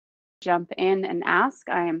jump in and ask,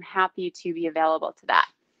 I am happy to be available to that.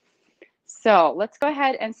 So let's go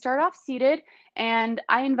ahead and start off seated. And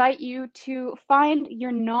I invite you to find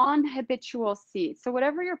your non-habitual seat. So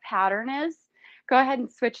whatever your pattern is, go ahead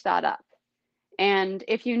and switch that up. And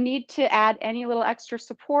if you need to add any little extra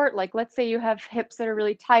support, like let's say you have hips that are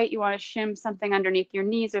really tight, you want to shim something underneath your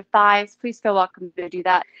knees or thighs, please feel welcome to do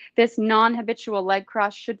that. This non-habitual leg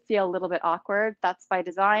cross should feel a little bit awkward. That's by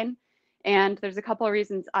design. And there's a couple of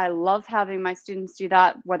reasons I love having my students do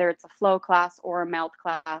that, whether it's a flow class or a melt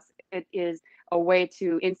class. It is a way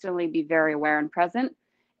to instantly be very aware and present.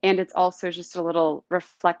 And it's also just a little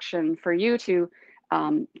reflection for you to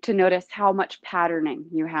notice how much patterning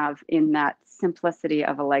you have in that simplicity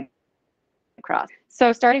of a leg cross.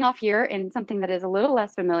 So starting off here in something that is a little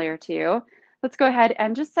less familiar to you, let's go ahead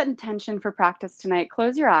and just set intention for practice tonight.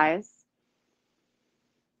 Close your eyes.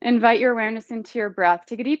 Invite your awareness into your breath.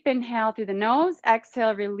 Take a deep inhale through the nose.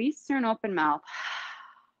 Exhale, release through an open mouth.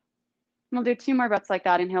 We'll do 2 more breaths like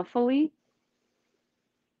that. Inhale fully.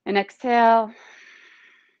 And exhale.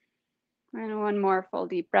 And 1 more full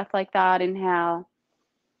deep breath like that. Inhale.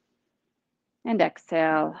 And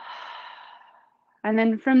exhale. And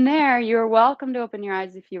then from there, you're welcome to open your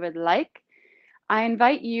eyes if you would like. I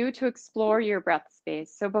invite you to explore your breath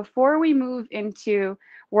space. So before we move into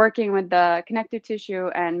working with the connective tissue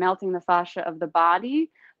and melting the fascia of the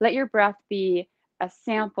body, let your breath be a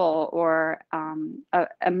sample or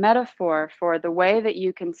a metaphor for the way that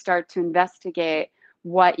you can start to investigate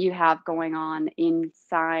what you have going on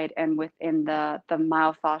inside and within the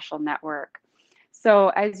myofascial network. So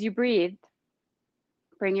as you breathe,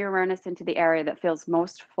 bring your awareness into the area that feels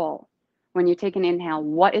most full. When you take an inhale,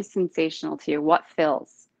 what is sensational to you? What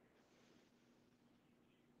fills?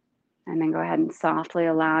 And then go ahead and softly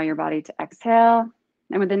allow your body to exhale.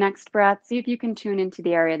 And with the next breath, see if you can tune into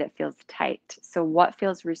the area that feels tight. So what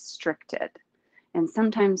feels restricted? And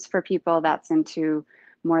sometimes for people, that's into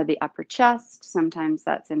more the upper chest. Sometimes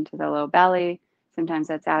that's into the low belly. Sometimes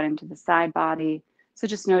that's out into the side body. So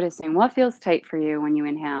just noticing what feels tight for you when you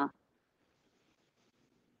inhale.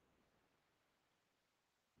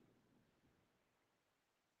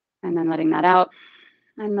 And then letting that out.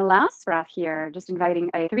 And the last breath here, just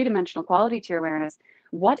inviting a 3-dimensional quality to your awareness.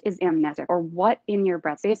 What is amnestic, or what in your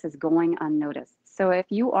breath space is going unnoticed? So if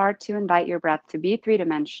you are to invite your breath to be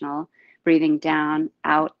 3-dimensional, breathing down,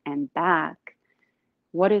 out, and back,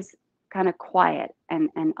 what is kind of quiet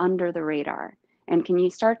and under the radar? And can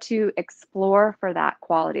you start to explore for that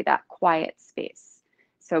quality, that quiet space?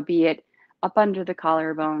 So be it up under the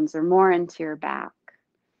collarbones or more into your back.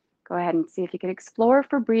 Go ahead and see if you can explore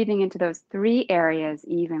for breathing into those 3 areas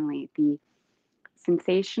evenly: the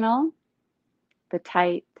sensational, the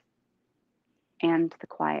tight, and the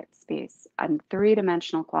quiet space, and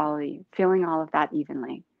 3-dimensional quality, feeling all of that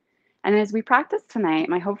evenly. And as we practice tonight,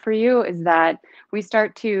 my hope for you is that we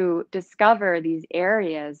start to discover these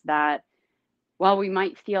areas that, while we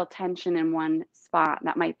might feel tension in one spot,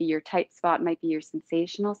 that might be your tight spot, might be your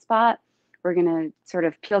sensational spot, we're going to sort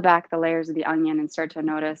of peel back the layers of the onion and start to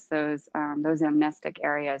notice those amnestic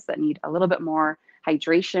areas that need a little bit more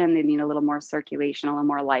hydration. They need a little more circulation, a little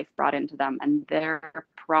more life brought into them. And they're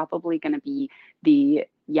probably going to be the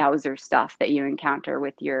yowzer stuff that you encounter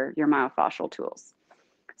with your myofascial tools.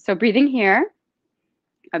 So breathing here,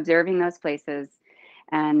 observing those places.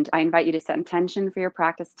 And I invite you to set intention for your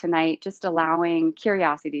practice tonight, just allowing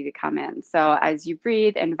curiosity to come in. So as you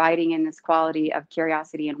breathe, inviting in this quality of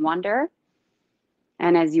curiosity and wonder.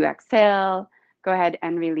 And as you exhale, go ahead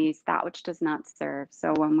and release that which does not serve.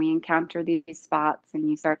 So when we encounter these spots and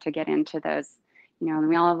you start to get into those,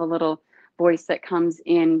 we all have a little voice that comes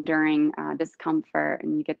in during discomfort,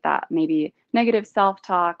 and you get that maybe negative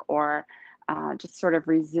self-talk or just sort of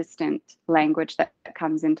resistant language that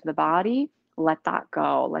comes into the body. Let that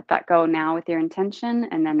go. Let that go now with your intention.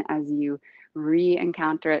 And then as you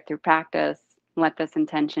re-encounter it through practice, let this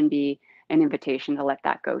intention be an invitation to let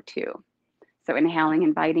that go too. So inhaling,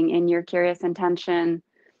 inviting in your curious intention,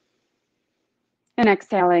 and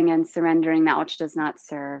exhaling and surrendering that which does not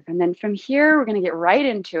serve. And then from here, we're going to get right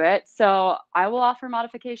into it. So I will offer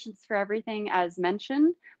modifications for everything as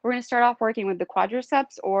mentioned. We're going to start off working with the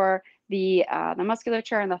quadriceps, or the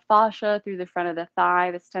musculature and the fascia through the front of the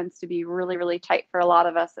thigh. This tends to be really, really tight for a lot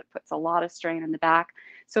of us. It puts a lot of strain in the back.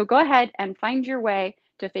 So go ahead and find your way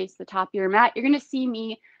to face the top of your mat. You're going to see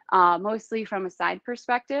me mostly from a side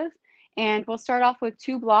perspective. And we'll start off with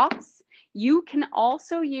 2 blocks. You can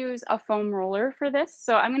also use a foam roller for this.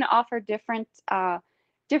 So I'm going to offer different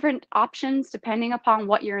options depending upon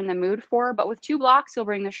what you're in the mood for. But with 2 blocks, you'll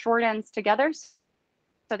bring the short ends together.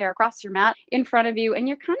 So they're across your mat in front of you, and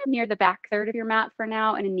you're kind of near the back third of your mat for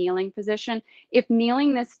now in a kneeling position. If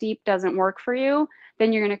kneeling this deep doesn't work for you,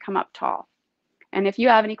 then you're going to come up tall. And if you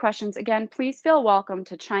have any questions, again, please feel welcome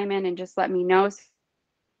to chime in and just let me know so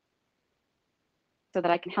that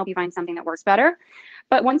I can help you find something that works better.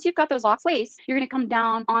 But once you've got those blocks placed, you're going to come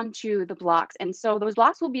down onto the blocks. And so those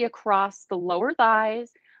blocks will be across the lower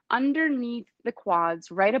thighs, underneath the quads,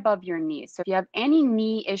 right above your knees. So if you have any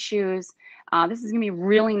knee issues, this is going to be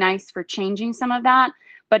really nice for changing some of that.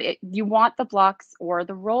 But you want the blocks or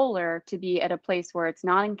the roller to be at a place where it's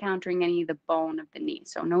not encountering any of the bone of the knee.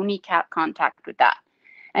 So no kneecap contact with that.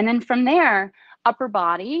 And then from there, upper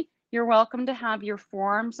body, you're welcome to have your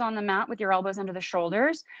forearms on the mat with your elbows under the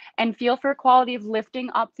shoulders, and feel for a quality of lifting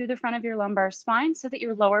up through the front of your lumbar spine so that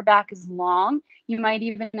your lower back is long. You might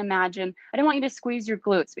even imagine, I don't want you to squeeze your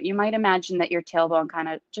glutes, but you might imagine that your tailbone kind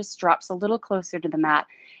of just drops a little closer to the mat.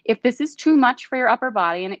 If this is too much for your upper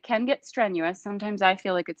body, and it can get strenuous, sometimes I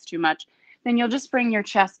feel like it's too much, then you'll just bring your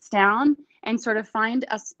chest down and sort of find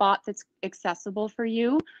a spot that's accessible for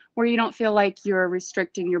you where you don't feel like you're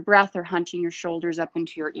restricting your breath or hunching your shoulders up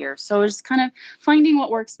into your ears. So just kind of finding what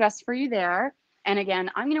works best for you there. And again,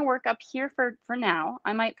 I'm going to work up here for now.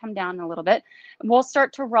 I might come down a little bit. We'll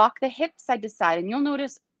start to rock the hips side to side, and you'll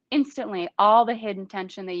notice instantly all the hidden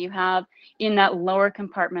tension that you have in that lower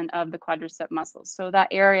compartment of the quadricep muscles. So that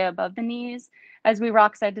area above the knees, as we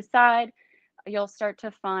rock side to side, you'll start to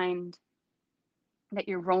find that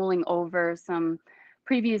you're rolling over some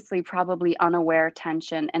previously probably unaware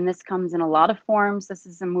tension. And this comes in a lot of forms. This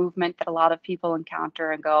is a movement that a lot of people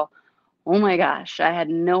encounter and go, oh my gosh, I had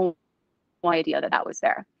no idea that that was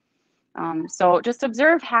there. So just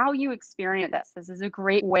observe how you experience this. This is a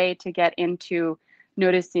great way to get into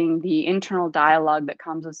noticing the internal dialogue that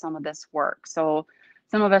comes with some of this work. So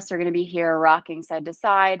some of us are going to be here rocking side to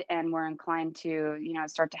side, and we're inclined to,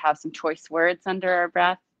 start to have some choice words under our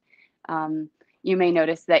breath. You may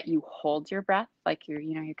notice that you hold your breath, like you're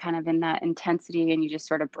kind of in that intensity, and you just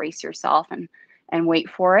sort of brace yourself and wait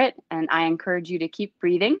for it. And I encourage you to keep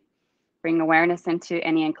breathing, bring awareness into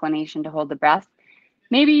any inclination to hold the breath.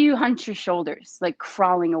 Maybe you hunch your shoulders, like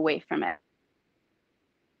crawling away from it.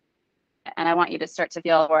 And I want you to start to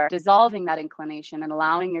feel or dissolving that inclination and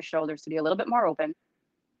allowing your shoulders to be a little bit more open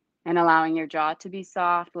and allowing your jaw to be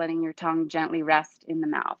soft, letting your tongue gently rest in the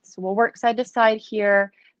mouth. So we'll work side to side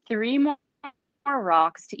here. 3 more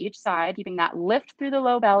rocks to each side, keeping that lift through the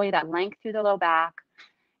low belly, that length through the low back.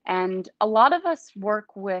 And a lot of us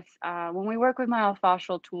work with, when we work with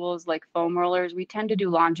myofascial tools like foam rollers, we tend to do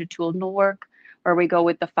longitudinal work where we go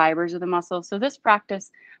with the fibers of the muscle. So this practice,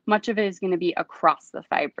 much of it is going to be across the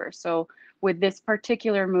fiber. So with this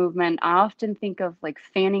particular movement, I often think of like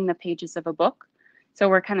fanning the pages of a book. So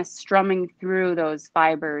we're kind of strumming through those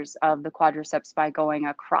fibers of the quadriceps by going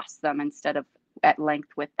across them instead of at length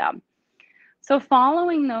with them. So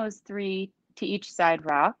following those 3 to each side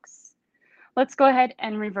rocks, let's go ahead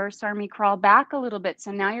and reverse army crawl back a little bit.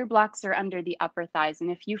 So now your blocks are under the upper thighs.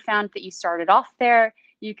 And if you found that you started off there,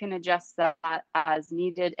 you can adjust that as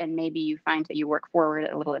needed. And maybe you find that you work forward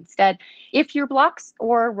a little instead. If your blocks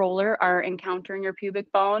or roller are encountering your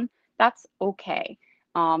pubic bone, that's okay.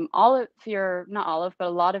 Not all of, but a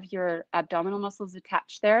lot of your abdominal muscles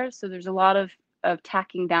attached there. So there's a lot of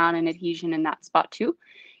tacking down and adhesion in that spot too.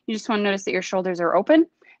 You just want to notice that your shoulders are open,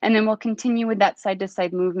 and then we'll continue with that side to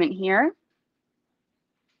side movement here.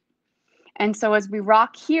 And so as we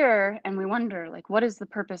rock here and we wonder, like, what is the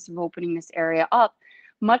purpose of opening this area up?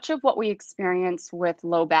 Much of what we experience with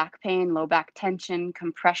low back pain, low back tension,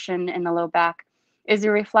 compression in the low back is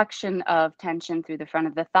a reflection of tension through the front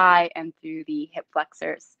of the thigh and through the hip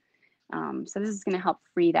flexors. So this is going to help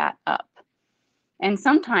free that up. And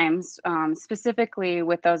sometimes, specifically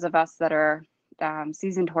with those of us that are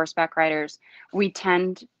seasoned horseback riders, we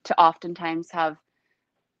tend to oftentimes have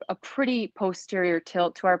a pretty posterior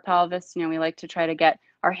tilt to our pelvis. We like to try to get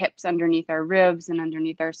our hips underneath our ribs and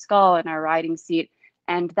underneath our skull and our riding seat.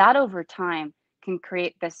 And that over time can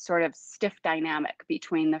create this sort of stiff dynamic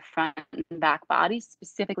between the front and back bodies,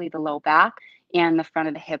 specifically the low back and the front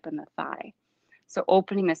of the hip and the thigh. So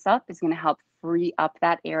opening this up is going to help free up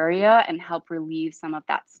that area and help relieve some of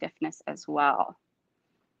that stiffness as well.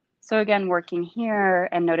 So again, working here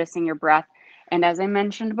and noticing your breath. And as I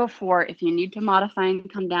mentioned before, if you need to modify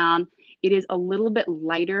and come down, it is a little bit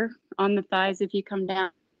lighter on the thighs if you come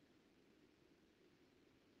down.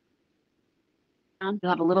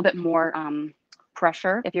 You'll have a little bit more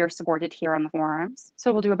pressure if you're supported here on the forearms.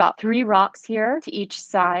 So we'll do about 3 rocks here to each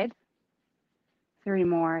side. 3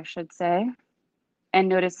 more, I should say. And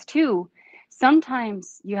notice too,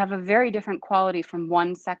 sometimes you have a very different quality from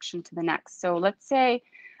one section to the next. So let's say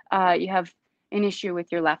you have an issue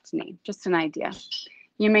with your left knee. Just an idea.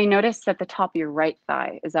 You may notice that the top of your right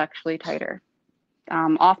thigh is actually tighter.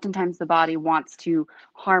 Oftentimes the body wants to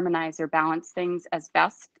harmonize or balance things as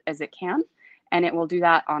best as it can, and it will do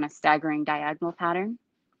that on a staggering diagonal pattern.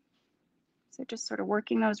 So just sort of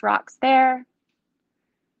working those rocks there.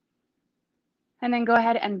 And then go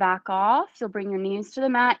ahead and back off. You'll bring your knees to the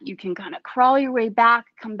mat. You can kind of crawl your way back,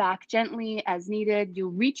 come back gently as needed.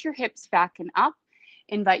 You'll reach your hips back and up.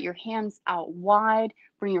 Invite your hands out wide.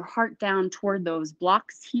 Bring your heart down toward those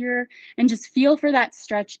blocks here. And just feel for that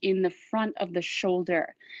stretch in the front of the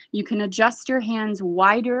shoulder. You can adjust your hands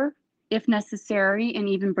wider if necessary, and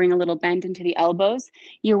even bring a little bend into the elbows.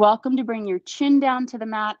 You're welcome to bring your chin down to the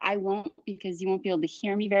mat. I won't, because you won't be able to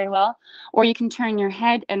hear me very well. Or you can turn your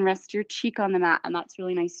head and rest your cheek on the mat, and that's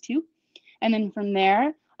really nice too. And then from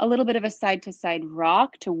there, a little bit of a side-to-side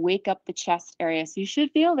rock to wake up the chest area. So you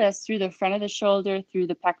should feel this through the front of the shoulder, through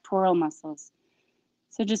the pectoral muscles.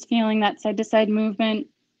 So just feeling that side-to-side movement,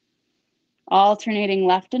 alternating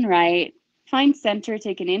left and right. Find center,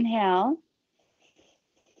 take an inhale.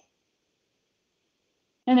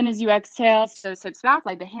 And then as you exhale, so hips back,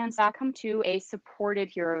 slide the hands back, come to a supported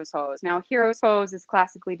hero's pose. Now, hero's pose is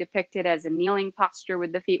classically depicted as a kneeling posture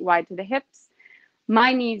with the feet wide to the hips.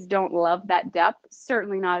 My knees don't love that depth,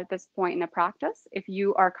 certainly not at this point in the practice. If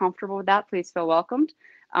you are comfortable with that, please feel welcomed.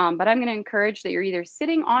 But I'm going to encourage that you're either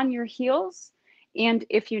sitting on your heels, and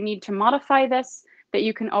if you need to modify this, that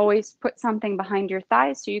you can always put something behind your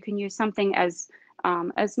thighs. So you can use something as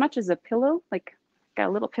much as a pillow, like got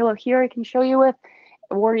a little pillow here I can show you with,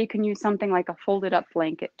 or you can use something like a folded up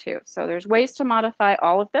blanket too. So there's ways to modify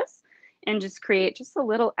all of this and just create just a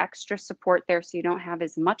little extra support there so you don't have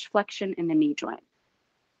as much flexion in the knee joint.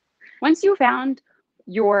 Once you found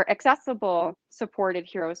your accessible supported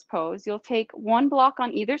hero's pose, you'll take one block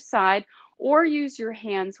on either side or use your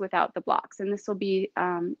hands without the blocks. And this will be,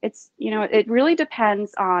 it really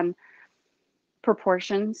depends on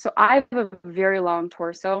proportion. So I have a very long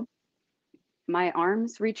torso. My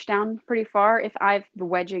arms reach down pretty far. If I have the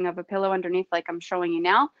wedging of a pillow underneath like I'm showing you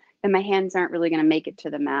now, then my hands aren't really going to make it to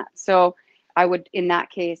the mat. So I would, in that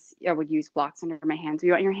case, I would use blocks under my hands.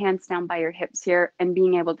 You want your hands down by your hips here and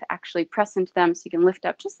being able to actually press into them so you can lift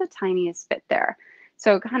up just the tiniest bit there.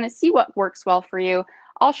 So kind of see what works well for you.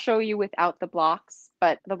 I'll show you without the blocks,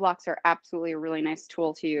 but the blocks are absolutely a really nice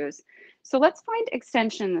tool to use. So let's find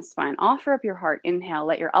extension in the spine. Offer up your heart. Inhale.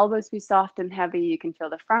 Let your elbows be soft and heavy. You can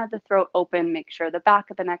feel the front of the throat open. Make sure the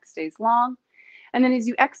back of the neck stays long. And then as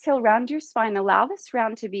you exhale, round your spine. Allow this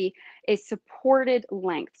round to be a supported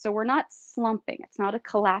length. So we're not slumping. It's not a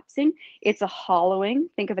collapsing. It's a hollowing.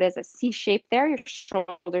 Think of it as a C shape there. Your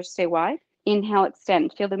shoulders stay wide. Inhale,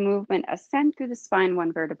 extend. Feel the movement ascend through the spine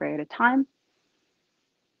one vertebrae at a time.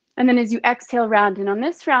 And then as you exhale, round. And on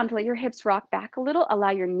this round, let your hips rock back a little. Allow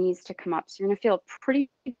your knees to come up. So you're going to feel a pretty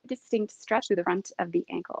distinct stretch through the front of the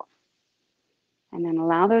ankle. And then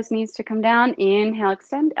allow those knees to come down. Inhale,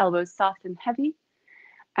 extend. Elbows soft and heavy.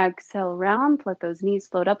 Exhale, round. Let those knees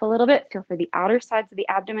float up a little bit. Feel for the outer sides of the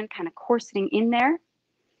abdomen kind of corseting in there.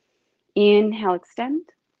 Inhale, extend.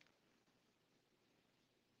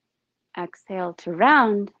 Exhale to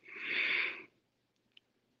round.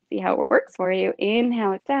 See how it works for you.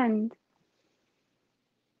 Inhale, extend.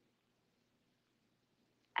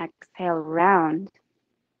 Exhale, round.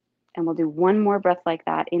 And we'll do one more breath like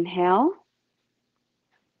that. Inhale.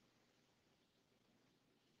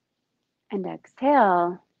 And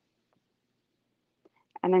exhale.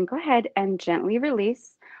 And then go ahead and gently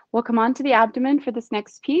release. We'll come onto the abdomen for this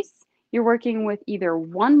next piece. You're working with either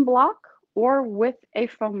one block or with a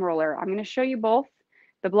foam roller. I'm going to show you both.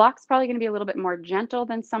 The block's probably going to be a little bit more gentle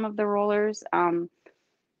than some of the rollers. I'm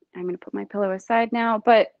going to put my pillow aside now.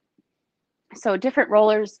 But so different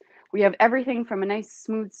rollers, we have everything from a nice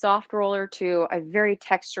smooth soft roller to a very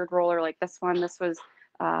textured roller like this one. This was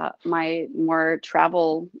my more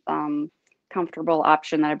travel comfortable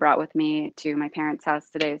option that I brought with me to my parents' house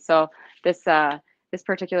today. So this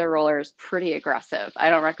particular roller is pretty aggressive.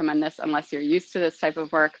 I don't recommend this unless you're used to this type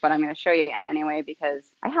of work, but I'm going to show you anyway because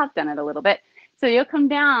I have done it a little bit. So you'll come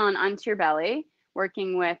down onto your belly,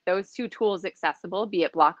 working with those two tools accessible, be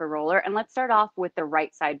it block or roller. And let's start off with the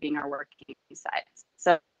right side being our working side.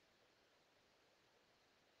 So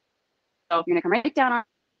you're going to come right down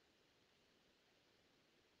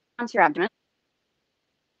onto your abdomen.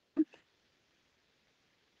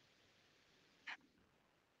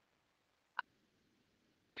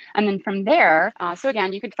 And then from there, so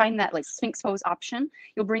again, you could find that like Sphinx pose option.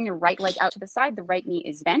 You'll bring your right leg out to the side. The right knee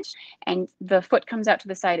is bent and the foot comes out to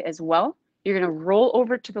the side as well. You're going to roll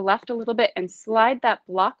over to the left a little bit and slide that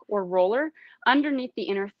block or roller underneath the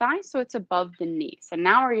inner thigh so it's above the knee. So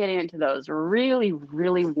now we're getting into those really,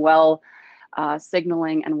 really well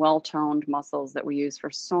signaling and well-toned muscles that we use for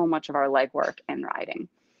so much of our leg work and riding.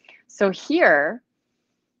 So here,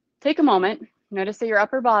 take a moment. Notice that your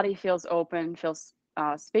upper body feels open, feels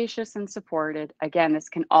spacious and supported. Again, this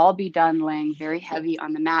can all be done laying very heavy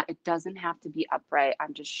on the mat. It doesn't have to be upright.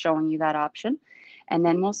 I'm just showing you that option. And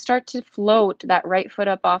then we'll start to float that right foot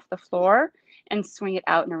up off the floor and swing it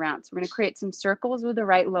out and around. So we're going to create some circles with the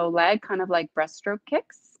right low leg, kind of like breaststroke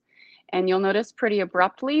kicks. And you'll notice pretty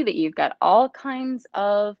abruptly that you've got all kinds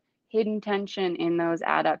of hidden tension in those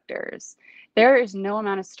adductors. There is no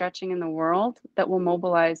amount of stretching in the world that will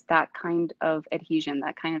mobilize that kind of adhesion,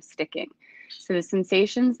 that kind of sticking. So the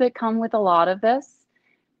sensations that come with a lot of this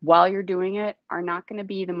while you're doing it are not going to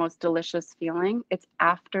be the most delicious feeling. It's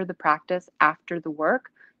after the practice, after the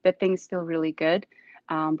work, that things feel really good.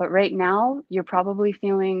 But right now, you're probably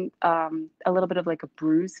feeling a little bit of like a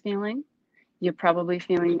bruise feeling. You're probably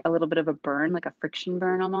feeling a little bit of a burn, like a friction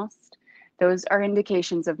burn almost. Those are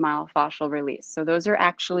indications of myofascial release. So those are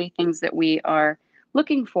actually things that we are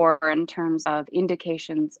looking for in terms of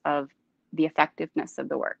indications of the effectiveness of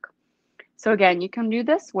the work. So again, you can do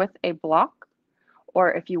this with a block,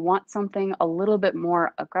 or if you want something a little bit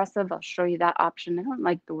more aggressive, I'll show you that option. I don't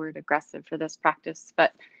like the word aggressive for this practice,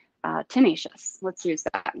 but tenacious. Let's use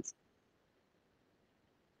that.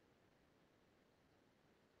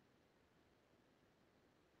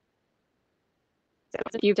 So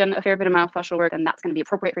if you've done a fair bit of myofascial work, then that's going to be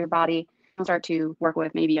appropriate for your body. You'll start to work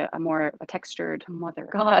with maybe a more textured mother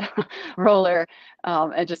god roller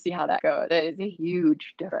and just see how that goes. It is a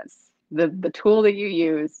huge difference. The tool that you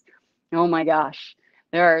use, oh my gosh,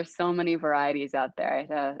 there are so many varieties out there.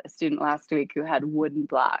 I had a student last week who had wooden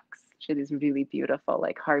blocks. She had these really beautiful,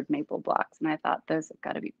 like hard maple blocks. And I thought, those have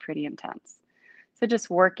got to be pretty intense. So just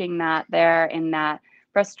working that there in that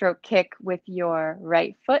breaststroke kick with your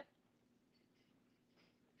right foot.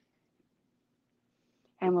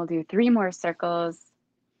 And we'll do 3 more circles.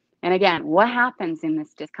 And again, what happens in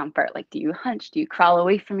this discomfort? Like, do you hunch? Do you crawl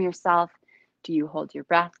away from yourself? Do you hold your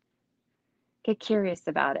breath? Get curious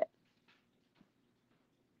about it.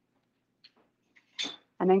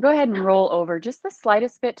 And then go ahead and roll over just the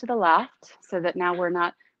slightest bit to the left so that now we're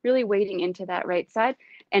not really weighting into that right side,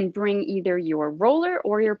 and bring either your roller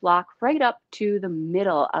or your block right up to the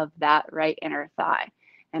middle of that right inner thigh.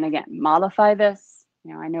 And again, modify this.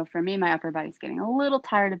 You know, I know for me, my upper body's getting a little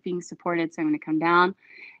tired of being supported, so I'm going to come down.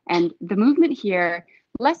 And the movement here,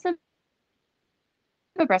 less of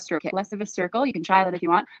a breaststroke, less of a circle. You can try that if you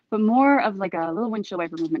want, but more of like a little windshield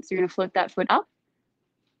wiper movement. So you're going to float that foot up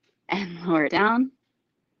and lower it down.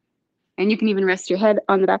 And you can even rest your head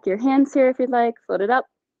on the back of your hands here if you'd like. Float it up.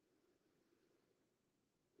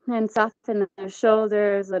 And soften the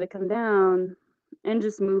shoulders, let it come down. And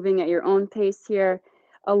just moving at your own pace here.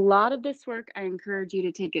 A lot of this work, I encourage you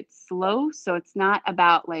to take it slow. So it's not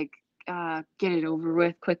about like get it over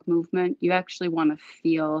with, quick movement. You actually want to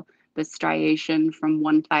feel the striation from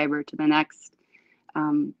one fiber to the next.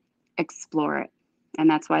 Explore it. And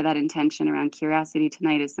that's why that intention around curiosity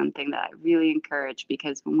tonight is something that I really encourage,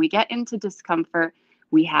 because when we get into discomfort,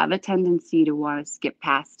 we have a tendency to want to skip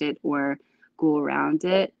past it or go around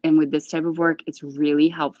it. And with this type of work, it's really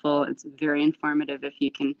helpful. It's very informative if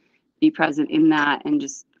you can be present in that and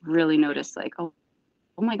just really notice like, oh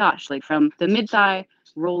my gosh, like from the mid thigh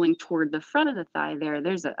rolling toward the front of the thigh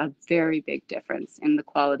there's a very big difference in the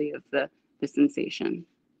quality of the sensation.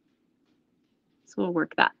 So we'll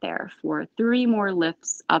work that there for 3 more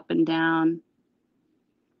lifts up and down.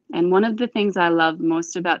 And one of the things I love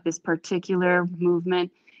most about this particular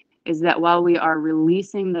movement is that while we are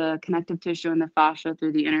releasing the connective tissue and the fascia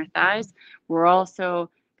through the inner thighs, we're also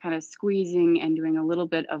kind of squeezing and doing a little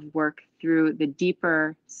bit of work through the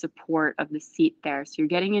deeper support of the seat there. So you're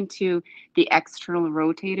getting into the external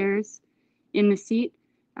rotators in the seat,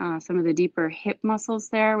 some of the deeper hip muscles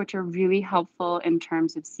there, which are really helpful in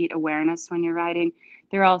terms of seat awareness when you're riding.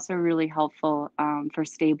 They're also really helpful for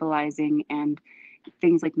stabilizing and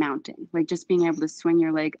things like mounting, like just being able to swing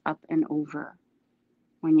your leg up and over.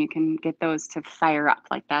 When you can get those to fire up,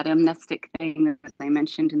 like that amnestic thing that I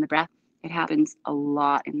mentioned in the breath, it happens a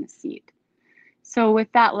lot in the seat. So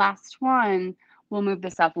with that last one, we'll move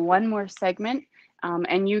this up 1 more segment,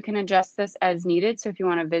 and you can adjust this as needed. So if you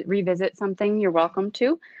want to revisit something, you're welcome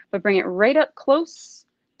to, but bring it right up close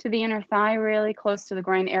to the inner thigh, really close to the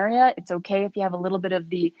groin area. It's okay if you have a little bit of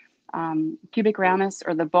the pubic ramus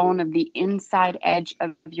or the bone of the inside edge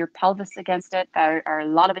of your pelvis against it. There are a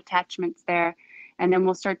lot of attachments there. And then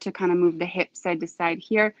we'll start to kind of move the hips side to side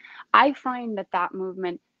here. I find that that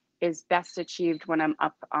movement is best achieved when I'm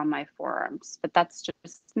up on my forearms, but that's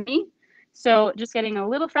just me. So just getting a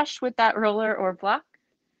little fresh with that roller or block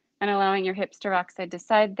and allowing your hips to rock side to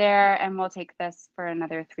side there. And we'll take this for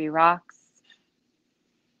another 3 rocks.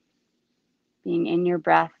 Being in your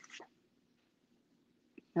breath,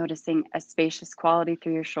 noticing a spacious quality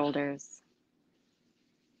through your shoulders.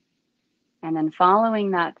 And then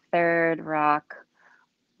following that 3rd rock,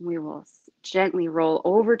 we will gently roll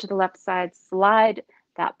over to the left side, slide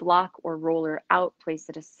that block or roller out, place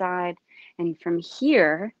it aside. And from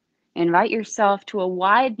here, invite yourself to a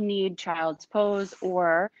wide-kneed child's pose,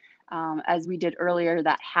 or as we did earlier,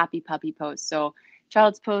 that happy puppy pose. So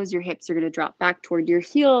child's pose, your hips are going to drop back toward your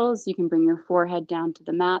heels. You can bring your forehead down to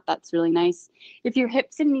the mat. That's really nice. If your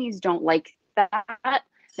hips and knees don't like that,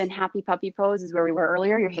 then happy puppy pose is where we were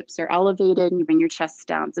earlier. Your hips are elevated and you bring your chest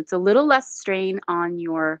down. So it's a little less strain on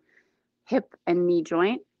your hip and knee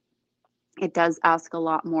joint. It does ask a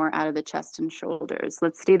lot more out of the chest and shoulders.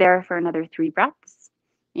 Let's stay there for another 3 breaths.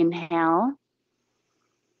 Inhale.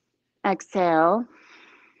 Exhale.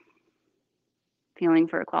 Feeling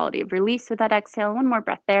for a quality of release with that exhale. 1 more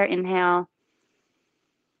breath there. Inhale.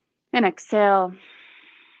 And exhale.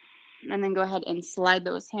 And then go ahead and slide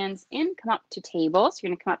those hands in. Come up to table. So you're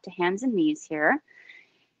going to come up to hands and knees here.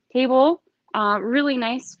 Table. Really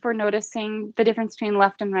nice for noticing the difference between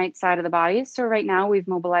left and right side of the body. So right now we've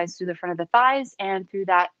mobilized through the front of the thighs and through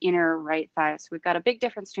that inner right thigh. So we've got a big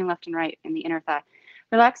difference between left and right in the inner thigh.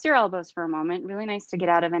 Relax your elbows for a moment. Really nice to get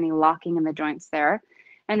out of any locking in the joints there.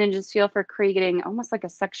 And then just feel for creating almost like a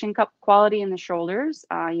suction cup quality in the shoulders.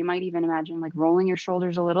 You might even imagine like rolling your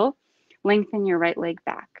shoulders a little. Lengthen your right leg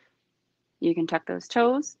back. You can tuck those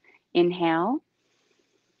toes. Inhale.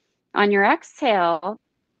 On your exhale,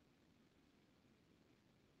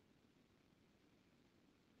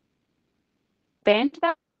 bend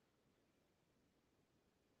that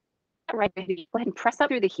right knee. Go ahead and press up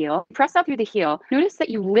through the heel. Press up through the heel. Notice that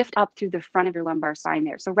you lift up through the front of your lumbar spine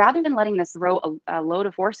there. So rather than letting this throw a load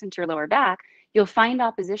of force into your lower back, you'll find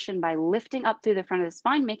opposition by lifting up through the front of the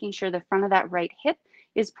spine, making sure the front of that right hip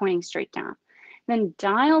is pointing straight down. Then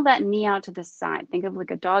dial that knee out to the side. Think of like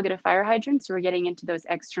a dog at a fire hydrant. So we're getting into those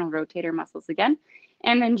external rotator muscles again.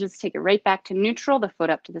 And then just take it right back to neutral, the foot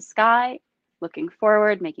up to the sky, looking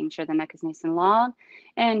forward, making sure the neck is nice and long,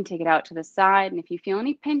 and take it out to the side. And if you feel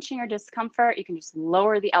any pinching or discomfort, you can just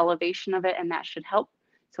lower the elevation of it, and that should help.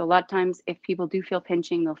 So a lot of times, if people do feel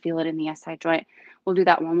pinching, they'll feel it in the SI joint. We'll do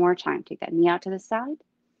that 1 more time. Take that knee out to the side,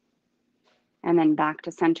 and then back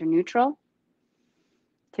to center neutral.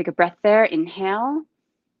 Take a breath there. Inhale.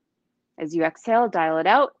 As you exhale, dial it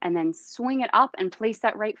out, and then swing it up and place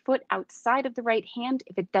that right foot outside of the right hand.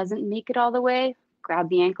 If it doesn't make it all the way, grab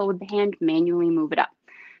the ankle with the hand, manually move it up.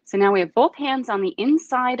 So now we have both hands on the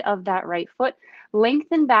inside of that right foot.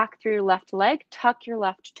 Lengthen back through your left leg, tuck your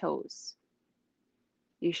left toes.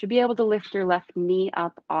 You should be able to lift your left knee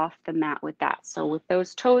up off the mat with that. So with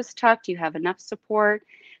those toes tucked, you have enough support.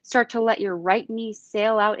 Start to let your right knee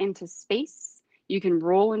sail out into space. You can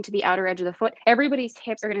roll into the outer edge of the foot. Everybody's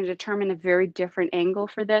hips are going to determine a very different angle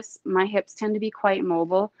for this. My hips tend to be quite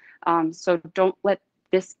mobile, so don't let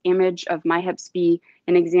this image of my hips be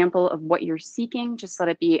an example of what you're seeking. Just let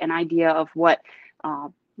it be an idea of what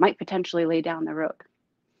might potentially lay down the road.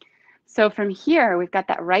 So from here, we've got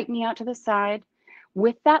that right knee out to the side.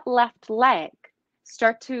 With that left leg,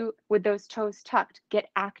 start to, with those toes tucked, get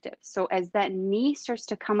active. So as that knee starts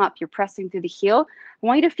to come up, you're pressing through the heel. I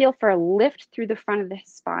want you to feel for a lift through the front of the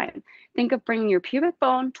spine. Think of bringing your pubic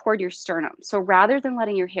bone toward your sternum. So rather than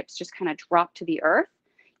letting your hips just kind of drop to the earth,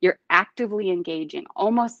 you're actively engaging,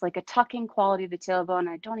 almost like a tucking quality of the tailbone.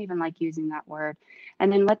 I don't even like using that word.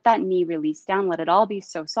 And then let that knee release down. Let it all be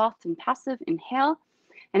so soft and passive. Inhale.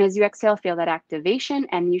 And as you exhale, feel that activation,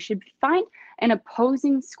 and you should find an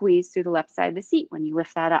opposing squeeze through the left side of the seat when you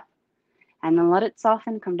lift that up. And then let it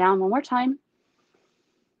soften, come down 1 more time.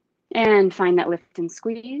 And find that lift and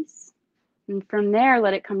squeeze. And from there,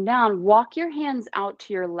 let it come down. Walk your hands out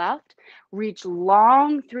to your left. Reach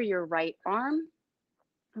long through your right arm.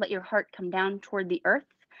 Let your heart come down toward the earth.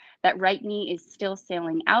 That right knee is still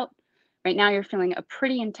sailing out. Right now, you're feeling a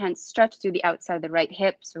pretty intense stretch through the outside of the right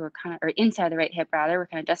hip. So or inside the right hip, rather. We're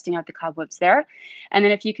kind of dusting out the cobwebs there. And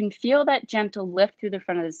then if you can feel that gentle lift through the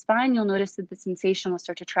front of the spine, you'll notice that the sensation will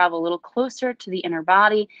start to travel a little closer to the inner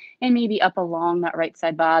body and maybe up along that right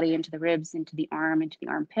side body into the ribs, into the arm, into the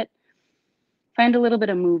armpit. Find a little bit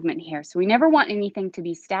of movement here. So we never want anything to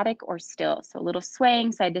be static or still. So a little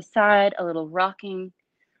swaying side to side, a little rocking,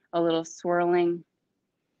 a little swirling.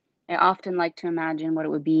 I often like to imagine what it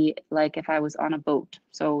would be like if I was on a boat.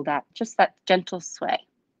 So that just that gentle sway.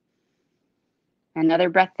 Another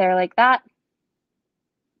breath there like that.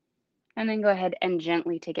 And then go ahead and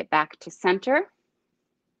gently take it back to center.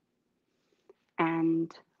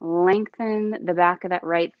 And lengthen the back of that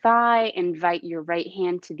right thigh. Invite your right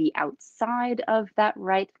hand to the outside of that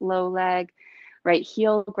right low leg. Right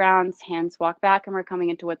heel grounds, hands walk back, and we're coming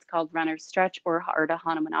into what's called runner's stretch or Ardha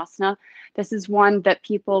Hanumanasana. This is one that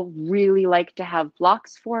people really like to have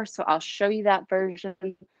blocks for, so I'll show you that version.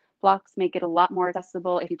 Blocks make it a lot more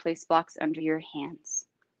accessible if you place blocks under your hands.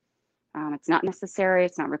 It's not necessary,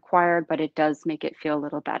 it's not required, but it does make it feel a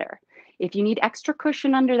little better. If you need extra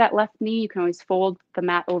cushion under that left knee, you can always fold the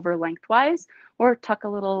mat over lengthwise or tuck a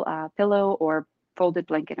little pillow or folded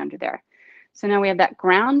blanket under there. So now we have that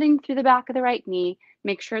grounding through the back of the right knee.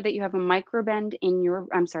 Make sure that you have a micro bend in your,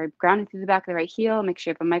 grounding through the back of the right heel. Make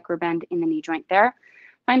sure you have a micro bend in the knee joint there.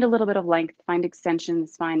 Find a little bit of length, find extension,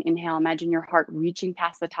 it's fine. Inhale, imagine your heart reaching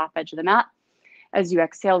past the top edge of the mat. As you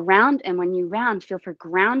exhale, round, and when you round, feel for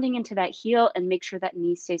grounding into that heel and make sure that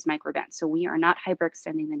knee stays micro bent. So we are not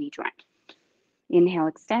hyperextending the knee joint. Inhale,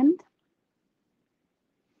 extend.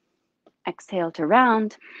 Exhale to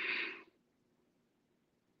round.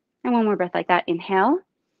 And one more breath like that. Inhale.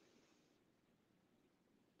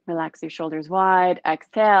 Relax your shoulders wide.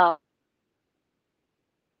 Exhale.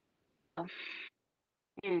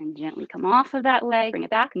 And gently come off of that leg. Bring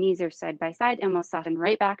it back. Knees are side by side. And we'll soften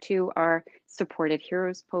right back to our supported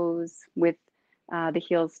hero's pose with the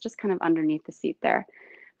heels just kind of underneath the seat there.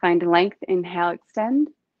 Find length. Inhale, extend.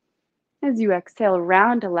 As you exhale,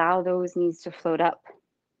 round, allow those knees to float up.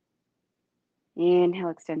 Inhale,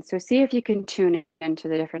 extend. So see if you can tune into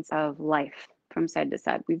the difference of life from side to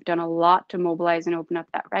side. We've done a lot to mobilize and open up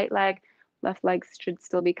that right leg. Left leg should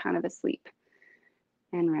still be kind of asleep.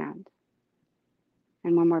 And round.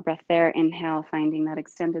 And one more breath there. Inhale, finding that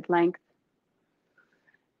extended length.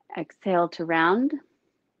 Exhale to round.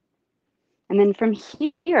 And then from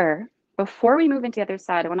here, before we move into the other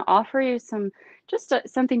side, I want to offer you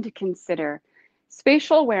something to consider.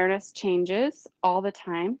 Spatial awareness changes all the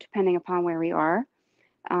time, depending upon where we are.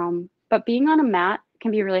 But being on a mat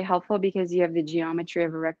can be really helpful because you have the geometry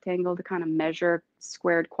of a rectangle to kind of measure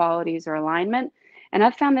squared qualities or alignment. And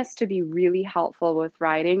I've found this to be really helpful with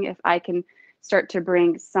riding if I can start to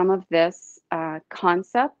bring some of this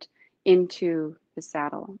concept into the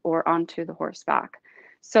saddle or onto the horseback.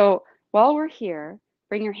 So while we're here,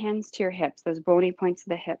 bring your hands to your hips, those bony points of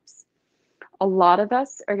the hips. A lot of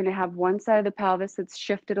us are going to have one side of the pelvis that's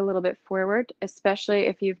shifted a little bit forward, especially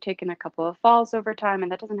if you've taken a couple of falls over time,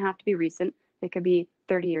 and that doesn't have to be recent. It could be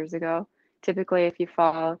 30 years ago. Typically, if you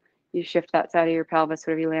fall, you shift that side of your pelvis,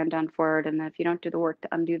 whatever you land on forward, and then if you don't do the work to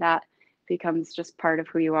undo that, it becomes just part of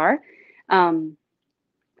who you are.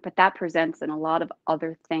 But that presents in a lot of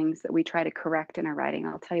other things that we try to correct in our riding.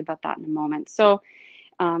 I'll tell you about that in a moment. So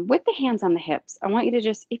with the hands on the hips, I want you to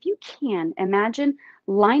just, if you can, imagine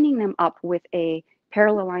lining them up with a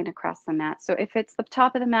parallel line across the mat. So if it's the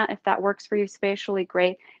top of the mat, if that works for you spatially,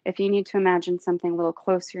 great. If you need to imagine something a little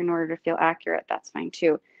closer in order to feel accurate, that's fine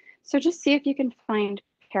too. So just see if you can find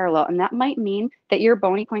parallel. And that might mean that your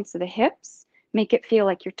bony points of the hips make it feel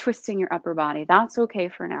like you're twisting your upper body. That's okay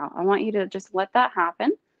for now. I want you to just let that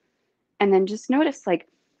happen. And then just notice like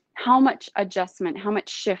how much adjustment, how much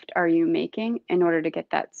shift are you making in order to get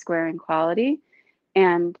that squaring quality?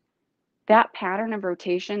 And that pattern of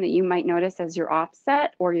rotation that you might notice as you're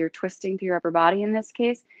offset or you're twisting through your upper body in this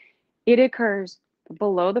case, it occurs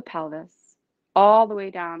below the pelvis, all the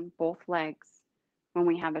way down both legs when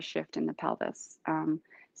we have a shift in the pelvis.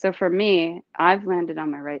 So for me, I've landed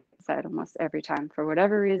on my right side almost every time. For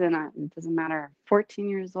whatever reason, it doesn't matter, 14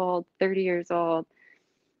 years old, 30 years old,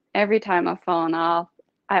 every time I've fallen off,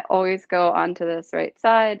 I always go onto this right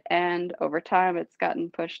side, and over time it's gotten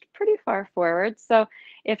pushed pretty far forward. So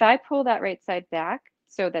if I pull that right side back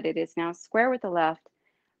so that it is now square with the left,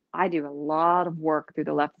 I do a lot of work through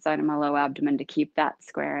the left side of my low abdomen to keep that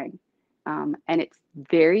squaring. And it's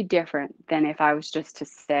very different than if I was just to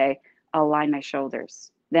say, align my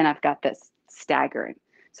shoulders. Then I've got this staggering.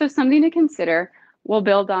 So something to consider. We'll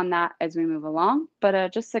build on that as we move along,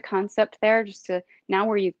 but just a concept there, just to now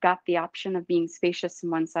where you've got the option of being spacious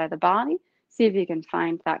in one side of the body, see if you can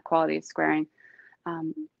find that quality of squaring.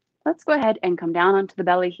 Let's go ahead and come down onto the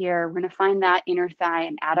belly here. We're going to find that inner thigh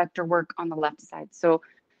and adductor work on the left side. So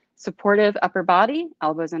supportive upper body,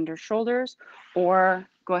 elbows under shoulders, or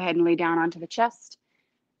go ahead and lay down onto the chest.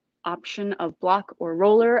 Option of block or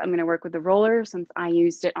roller. I'm going to work with the roller since I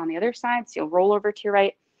used it on the other side. So you'll roll over to your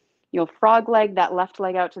right. You'll frog leg that left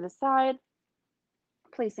leg out to the side.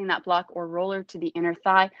 placing that block or roller to the inner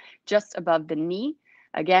thigh just above the knee.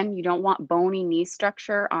 Again, you don't want bony knee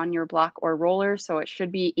structure on your block or roller, so it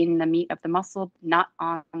should be in the meat of the muscle, not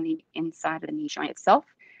on the inside of the knee joint itself.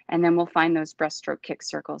 And then we'll find those breaststroke kick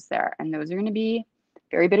circles there. And those are going to be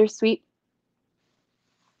very bittersweet.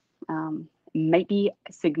 Might be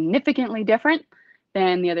significantly different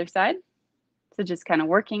than the other side. So just kind of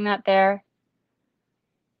working that there.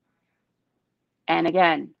 And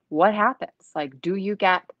again, what happens? Like, do you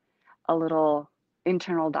get a little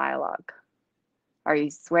internal dialogue? Are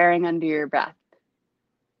you swearing under your breath?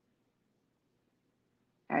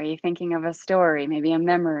 Are you thinking of a story, maybe a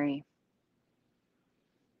memory?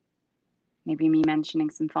 Maybe me mentioning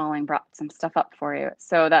some falling brought some stuff up for you.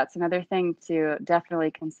 So that's another thing to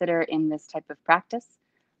definitely consider in this type of practice.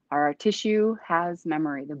 Our tissue has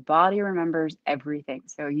memory. The body remembers everything.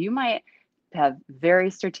 So you might have very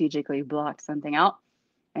strategically blocked something out,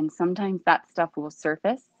 and sometimes that stuff will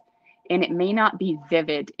surface, and it may not be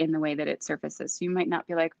vivid in the way that it surfaces. So you might not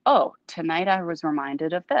be like, oh, tonight I was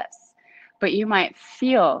reminded of this, but you might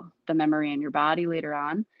feel the memory in your body later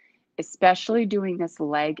on, especially doing this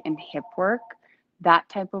leg and hip work. That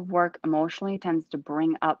type of work emotionally tends to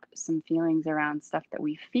bring up some feelings around stuff that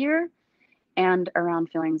we fear and around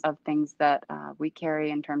feelings of things that we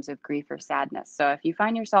carry in terms of grief or sadness. So if you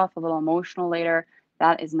find yourself a little emotional later,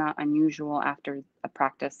 that is not unusual after a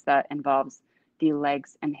practice that involves the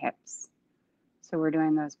legs and hips. So we're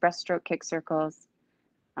doing those breaststroke kick circles,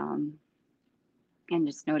 and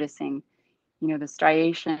just noticing, the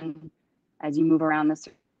striation as you move around the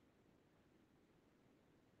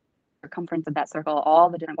circumference of that circle, all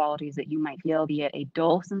the different qualities that you might feel, be it a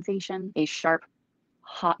dull sensation, a sharp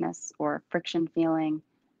hotness or friction feeling,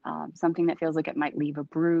 something that feels like it might leave a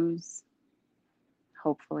bruise.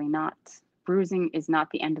 Hopefully not. Bruising is not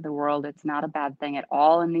the end of the world. It's not a bad thing at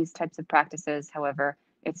all in these types of practices. However,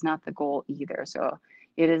 it's not the goal either. So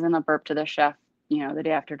it isn't a burp to the chef, the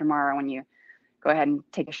day after tomorrow when you go ahead and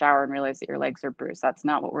take a shower and realize that your legs are bruised. That's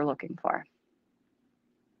not what we're looking for.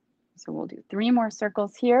 So we'll do 3 more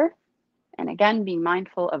circles here. And again, be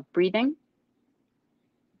mindful of breathing.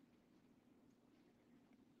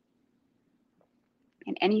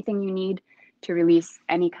 And anything you need to release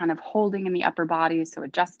any kind of holding in the upper body, so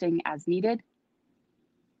adjusting as needed.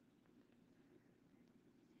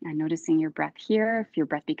 And noticing your breath here, if your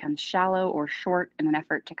breath becomes shallow or short in an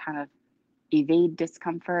effort to kind of evade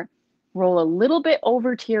discomfort. Roll a little bit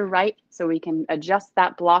over to your right so we can adjust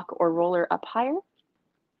that block or roller up higher.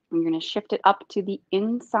 You're going to shift it up to the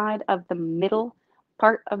inside of the middle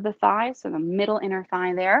part of the thigh, so the middle inner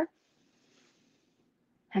thigh there.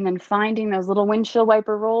 And then finding those little windshield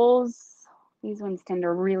wiper rolls. These ones tend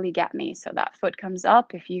to really get me. So that foot comes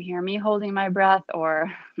up. If you hear me holding my breath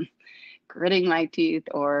or gritting my teeth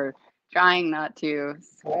or trying not to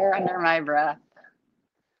swear under my breath,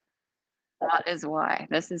 that is why.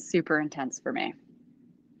 This is super intense for me.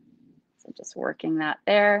 So just working that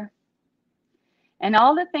there. And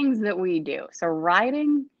all the things that we do. So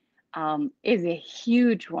riding is a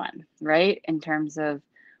huge one, right? In terms of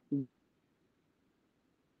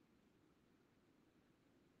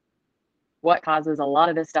what causes a lot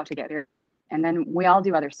of this stuff to get here. And then we all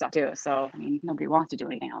do other stuff too. So, nobody wants to do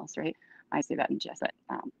anything else, right? I say that in jest,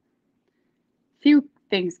 but few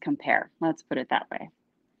things compare. Let's put it that way.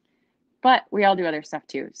 But we all do other stuff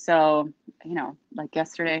too. So, like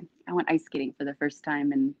yesterday, I went ice skating for the first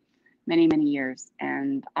time in many, many years.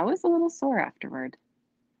 And I was a little sore afterward.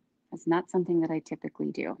 It's not something that I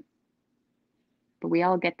typically do. But we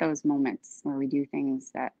all get those moments where we do things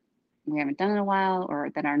that we haven't done in a while or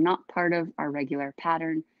that are not part of our regular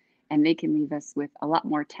pattern, and they can leave us with a lot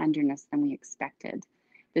more tenderness than we expected.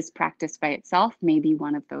 This practice by itself may be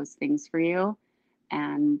one of those things for you,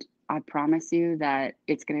 and I promise you that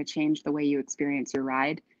it's going to change the way you experience your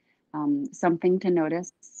ride. Something to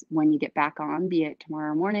notice when you get back on, be it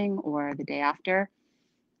tomorrow morning or the day after,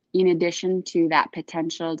 in addition to that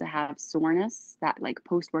potential to have soreness, that like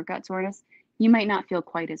post-workout soreness, you might not feel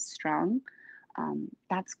quite as strong.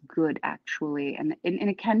 That's good actually. And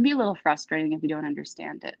it can be a little frustrating if you don't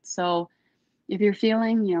understand it. So if you're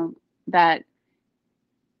feeling, that,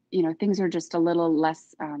 things are just a little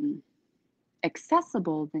less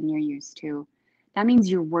accessible than you're used to, that means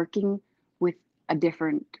you're working with a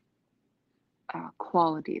different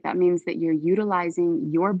quality. That means that you're utilizing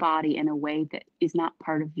your body in a way that is not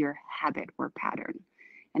part of your habit or pattern.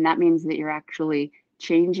 And that means that you're actually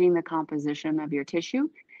changing the composition of your tissue,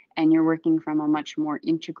 and you're working from a much more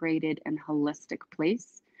integrated and holistic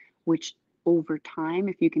place, which over time,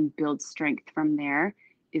 if you can build strength from there,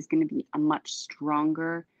 is going to be a much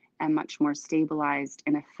stronger and much more stabilized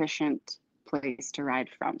and efficient place to ride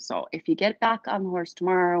from. So if you get back on the horse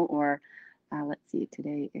tomorrow, or let's see,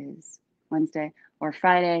 today is Wednesday or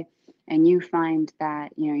Friday, and you find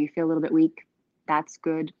that, you know, you feel a little bit weak, that's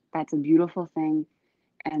good. That's a beautiful thing.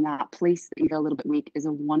 And that place that you feel a little bit weak is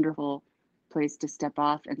a wonderful place to step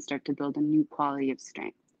off and start to build a new quality of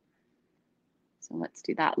strength. So let's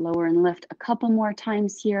do that lower and lift a couple more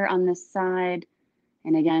times here on this side.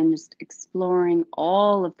 And again, just exploring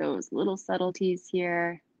all of those little subtleties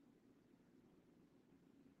here.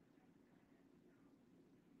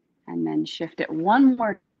 And then shift it one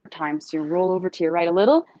more time. So you roll over to your right a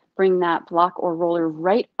little, bring that block or roller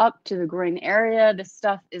right up to the groin area. This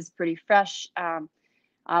stuff is pretty fresh.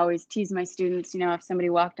 I always tease my students, you know, if somebody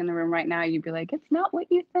walked in the room right now, you'd be like, it's not what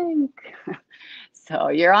you think. So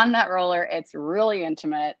you're on that roller. It's really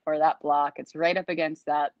intimate, or that block. It's right up against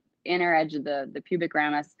that inner edge of the pubic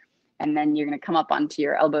ramus. And then you're going to come up onto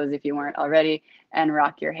your elbows if you weren't already and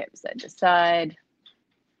rock your hips side to side.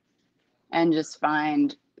 And just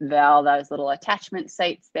find all those little attachment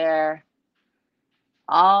sites there.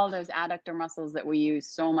 All those adductor muscles that we use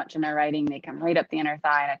so much in our riding, they come right up the inner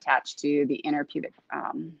thigh and attach to the inner pubic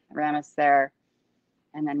ramus there.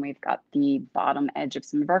 And then we've got the bottom edge of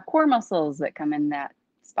some of our core muscles that come in that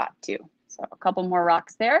spot too. So a couple more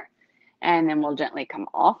rocks there, and then we'll gently come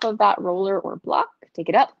off of that roller or block, take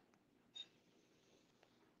it up.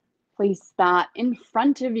 Place that in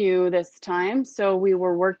front of you this time. So we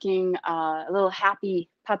were working a little happy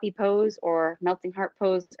puppy pose or melting heart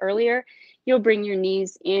pose earlier. You'll bring your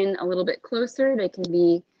knees in a little bit closer. They can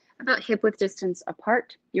be about hip width distance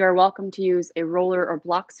apart. You are welcome to use a roller or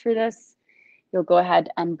blocks for this. You'll go ahead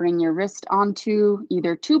and bring your wrist onto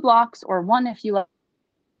either 2 blocks or 1 if you like.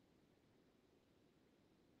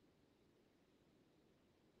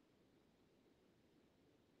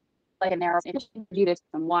 Like a narrow, do this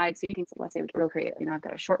from wide, so you can, let's say, we'll create, you know, I've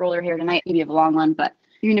got a short roller here tonight, maybe you have a long one, but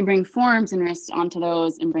you're going to bring forearms and wrists onto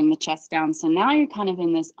those and bring the chest down. So now you're kind of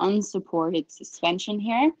in this unsupported suspension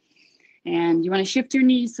here, and you want to shift your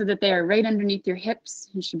knees so that they are right underneath your hips.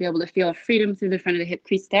 You should be able to feel freedom through the front of the hip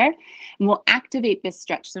crease there, and we'll activate this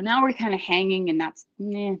stretch. So now we're kind of hanging, and that's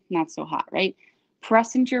not so hot, right?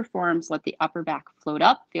 Press into your forearms, let the upper back float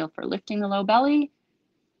up, feel for lifting the low belly.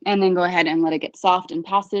 And then go ahead and let it get soft and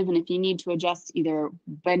passive. And if you need to adjust either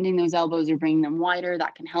bending those elbows or bringing them wider,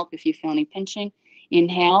 that can help if you feel any pinching.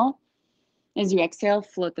 Inhale. As you exhale,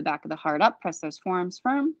 float the back of the heart up, press those forearms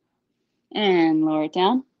firm, and lower it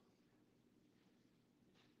down.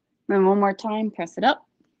 Then one more time, press it up.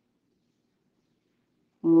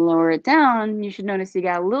 Lower it down. You should notice you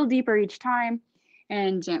got a little deeper each time,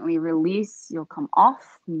 and gently release. You'll come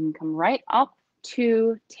off and come right up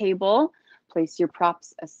to table. Place your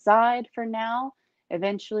props aside for now.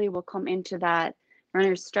 Eventually, we'll come into that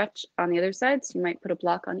runner's stretch on the other side. So you might put a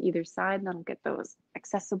block on either side, and that'll get those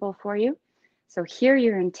accessible for you. So here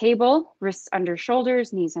you're in table, wrists under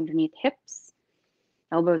shoulders, knees underneath hips,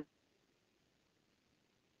 elbows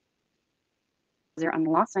are on the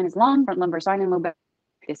lost spine is long, front lumbar spine and low back.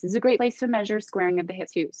 This is a great place to measure squaring of the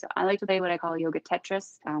hips too. So I like to play what I call yoga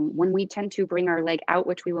Tetris. When we tend to bring our leg out,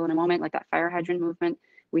 which we will in a moment, like that fire hydrant movement,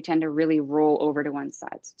 we tend to really roll over to one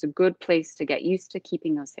side. So it's a good place to get used to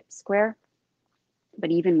keeping those hips square.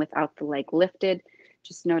 But even without the leg lifted,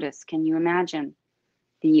 just notice, can you imagine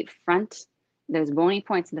the front, those bony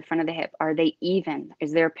points in the front of the hip, are they even?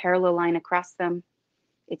 Is there a parallel line across them?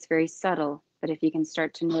 It's very subtle, but if you can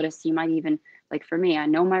start to notice, you might even, like for me, I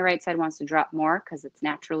know my right side wants to drop more because it's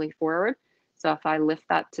naturally forward. So if I lift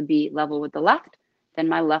that to be level with the left, then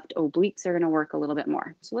my left obliques are going to work a little bit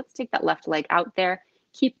more. So let's take that left leg out there.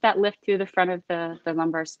 Keep that lift through the front of the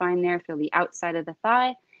lumbar spine there. Feel the outside of the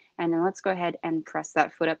thigh. And then let's go ahead and press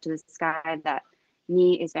that foot up to the sky. That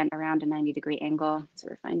knee is bent around a 90-degree angle. So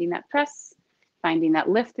we're finding that press, finding that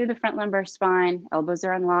lift through the front lumbar spine. Elbows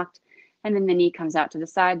are unlocked. And then the knee comes out to the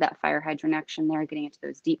side, that fire hydrant action there, getting into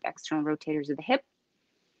those deep external rotators of the hip.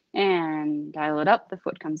 And dial it up. The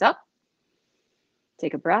foot comes up.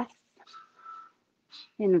 Take a breath.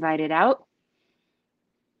 Invite it out.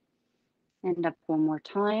 And up one more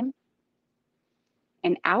time.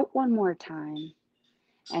 And out one more time.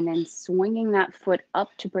 And then swinging that foot up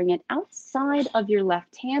to bring it outside of your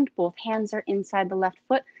left hand. Both hands are inside the left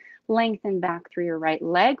foot. Lengthen back through your right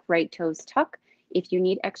leg. Right toes tuck. If you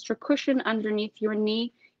need extra cushion underneath your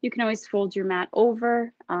knee, you can always fold your mat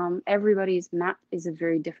over. Everybody's mat is a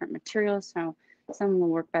very different material, so some will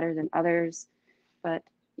work better than others. But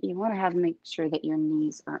you want to make sure that your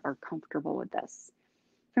knees are comfortable with this.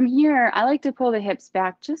 From here, I like to pull the hips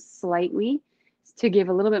back just slightly to give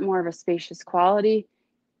a little bit more of a spacious quality.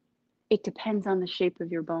 It depends on the shape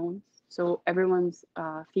of your bones. So everyone's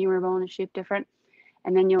femur bone is shaped different.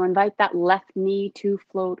 And then you'll invite that left knee to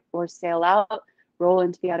float or sail out, roll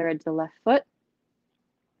into the other edge of the left foot.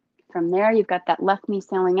 From there, you've got that left knee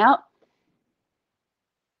sailing out,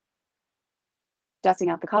 dusting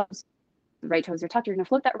out the calves. The right toes are tucked. You're going to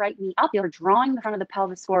float that right knee up. You're drawing the front of the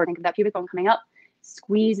pelvis forward. Think of that pubic bone coming up.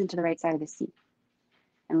 Squeeze into the right side of the seat.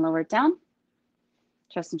 And lower it down.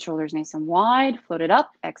 Chest and shoulders nice and wide. Float it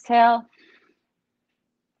up. Exhale.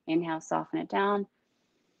 Inhale, soften it down.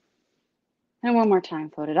 And one more time,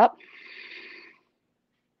 float it up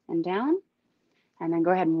and down. And then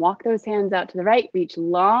go ahead and walk those hands out to the right. Reach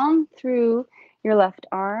long through your left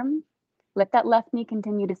arm. Let that left knee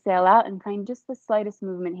continue to sail out and find just the slightest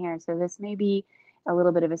movement here. So this may be a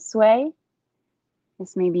little bit of a sway.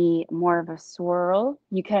 This may be more of a swirl.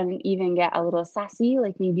 You can even get a little sassy,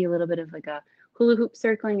 like maybe a little bit of like a hula hoop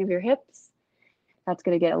circling of your hips. That's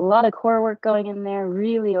going to get a lot of core work going in there,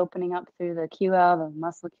 really opening up through the QL,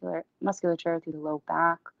 the musculature through the low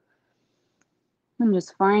back. I'm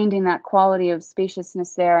just finding that quality of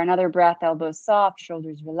spaciousness there. Another breath, elbows soft,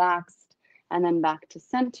 shoulders relaxed, and then back to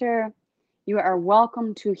center. You are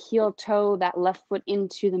welcome to heel toe that left foot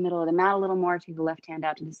into the middle of the mat a little more. Take the left hand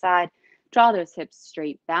out to the side. Draw those hips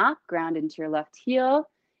straight back, ground into your left heel.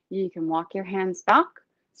 You can walk your hands back.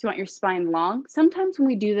 So you want your spine long. Sometimes when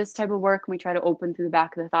we do this type of work and we try to open through the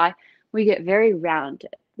back of the thigh, we get very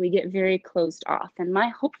rounded. We get very closed off. And my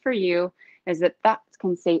hope for you is that that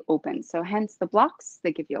can stay open. So hence the blocks,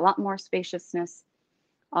 they give you a lot more spaciousness,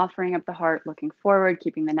 offering up the heart, looking forward,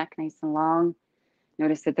 keeping the neck nice and long.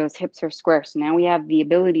 Notice that those hips are square. So now we have the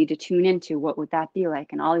ability to tune into what would that be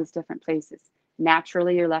like in all these different places.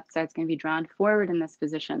 Naturally, your left side's going to be drawn forward in this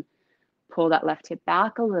position. Pull that left hip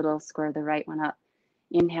back a little, square the right one up.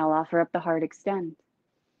 Inhale, offer up the heart, extend.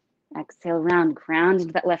 Exhale, round, ground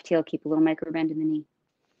into that left heel. Keep a little micro bend in the knee.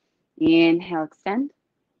 Inhale, extend.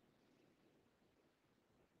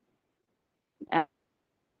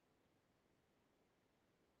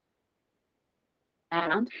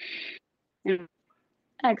 Round. And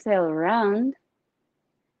exhale, around.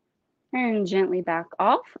 And gently back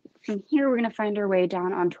off. From here, we're going to find our way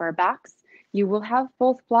down onto our backs. You will have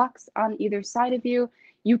both blocks on either side of you.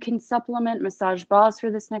 You can supplement massage balls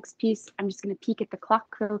for this next piece. I'm just going to peek at the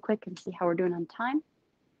clock real quick and see how we're doing on time.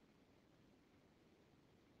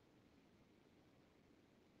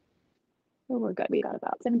 So we're good. We got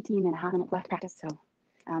about 17 and a half minutes left to practice. So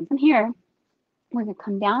from here, we're going to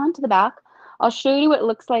come down to the back. I'll show you what it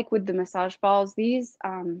looks like with the massage balls. These,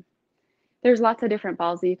 there's lots of different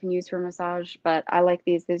balls that you can use for massage, but I like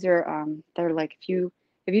these. These are, they're like,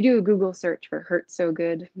 if you do a Google search for Hurt So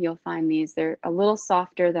Good, you'll find these. They're a little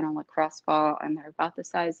softer than a lacrosse ball, and they're about the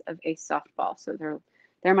size of a softball. So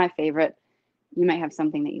they're my favorite. You might have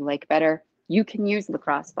something that you like better. You can use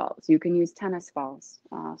lacrosse balls. You can use tennis balls.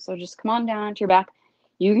 So just come on down to your back.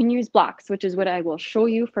 You can use blocks, which is what I will show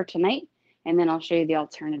you for tonight, and then I'll show you the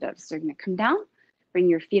alternatives. So you're going to come down, bring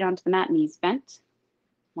your feet onto the mat, knees bent,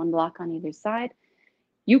 one block on either side.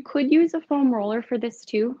 You could use a foam roller for this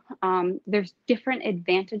too. There's different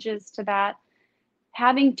advantages to that.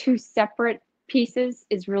 Having two separate pieces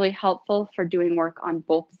is really helpful for doing work on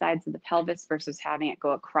both sides of the pelvis versus having it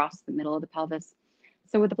go across the middle of the pelvis.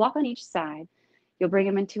 So with the block on each side, you'll bring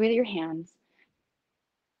them into with your hands.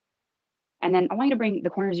 And then I want you to bring the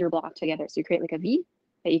corners of your block together. So you create like a V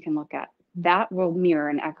that you can look at. That will mirror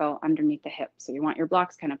and echo underneath the hip. So you want your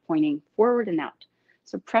blocks kind of pointing forward and out.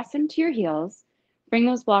 So press into your heels, bring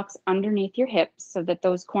those blocks underneath your hips so that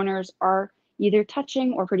those corners are either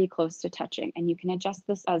touching or pretty close to touching. And you can adjust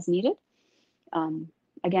this as needed.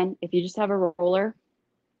 Again, if you just have a roller,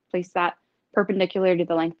 place that perpendicular to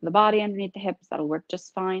the length of the body underneath the hips. That'll work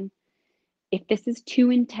just fine. If this is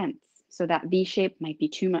too intense, so that V shape might be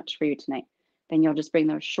too much for you tonight, then you'll just bring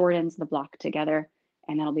those short ends of the block together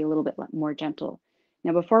and that'll be a little bit more gentle.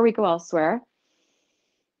 Now, before we go elsewhere,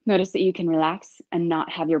 notice that you can relax and not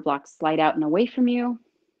have your blocks slide out and away from you.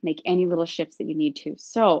 Make any little shifts that you need to.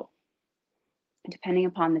 So, depending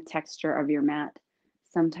upon the texture of your mat,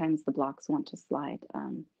 sometimes the blocks want to slide.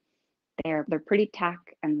 They're pretty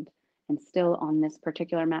tack and still on this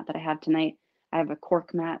particular mat that I have tonight. I have a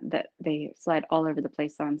cork mat that they slide all over the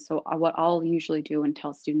place on. So what I'll usually do and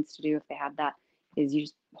tell students to do if they have that is you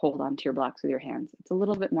just hold onto your blocks with your hands. It's a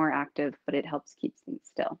little bit more active, but it helps keep things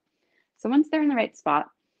still. So once they're in the right spot,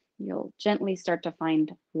 you'll gently start to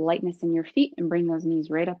find lightness in your feet and bring those knees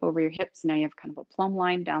right up over your hips. Now you have kind of a plumb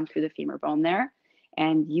line down through the femur bone there.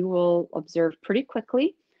 And you will observe pretty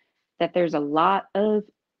quickly that there's a lot of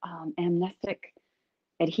amnestic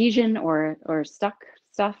adhesion or stuck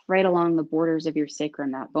stuff right along the borders of your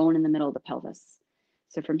sacrum, that bone in the middle of the pelvis.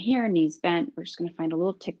 So from here, knees bent, we're just going to find a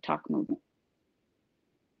little tick-tock movement.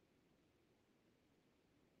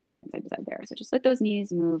 Side to side there. So just let those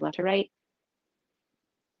knees move left to right.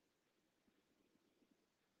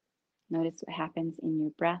 Notice what happens in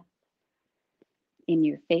your breath, in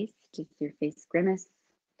your face. Does your face grimace?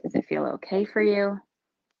 Does it feel okay for you?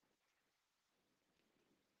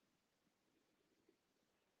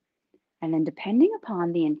 And then depending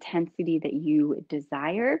upon the intensity that you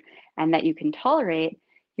desire and that you can tolerate,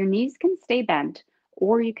 your knees can stay bent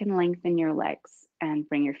or you can lengthen your legs and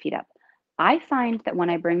bring your feet up. I find that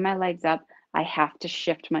when I bring my legs up, I have to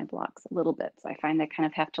shift my blocks a little bit. So I find I kind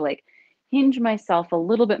of have to like hinge myself a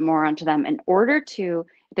little bit more onto them in order to,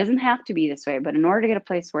 it doesn't have to be this way, but in order to get a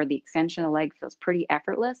place where the extension of the leg feels pretty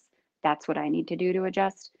effortless, that's what I need to do to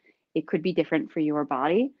adjust. It could be different for your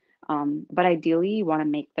body. But ideally, you want to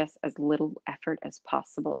make this as little effort as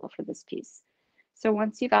possible for this piece. So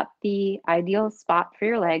once you got the ideal spot for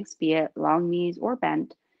your legs, be it long knees or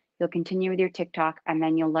bent, you'll continue with your tick-tock and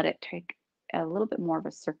then you'll let it take a little bit more of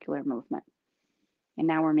a circular movement. And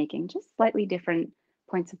now we're making just slightly different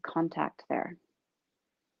points of contact there.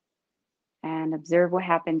 And observe what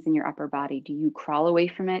happens in your upper body. Do you crawl away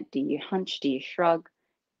from it? Do you hunch? Do you shrug?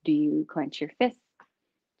 Do you clench your fists?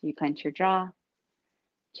 Do you clench your jaw?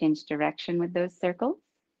 Change direction with those circles.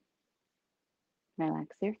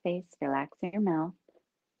 Relax your face, relax your mouth.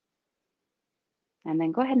 And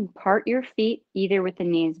then go ahead and part your feet, either with the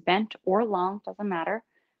knees bent or long, doesn't matter.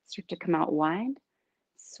 Start to come out wide,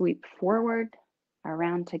 sweep forward,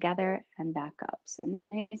 around together, and back up. So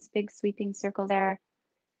nice big sweeping circle there.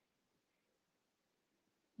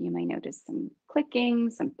 You may notice some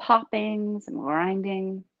clicking, some popping, some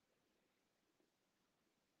grinding.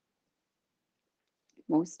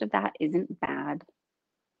 Most of that isn't bad.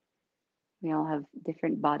 We all have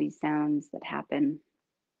different body sounds that happen.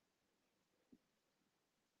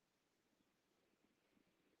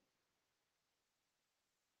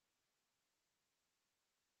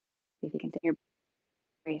 If you can sit here,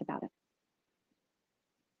 breathe about it.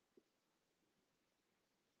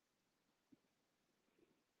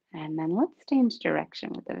 And then let's change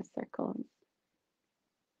direction with those circles.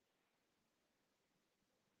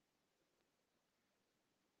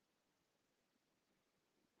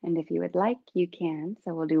 And if you would like, you can.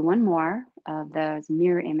 So we'll do one more of those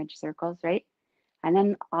mirror image circles, right? And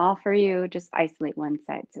then offer you just isolate one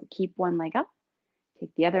side. So keep one leg up, take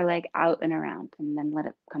the other leg out and around, and then let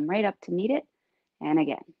it come right up to meet it. And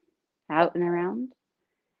again, out and around.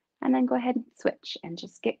 And then go ahead and switch and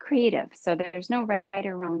just get creative. So there's no right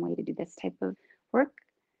or wrong way to do this type of work.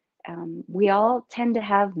 We all tend to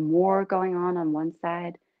have more going on one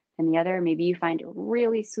side than the other. Maybe you find a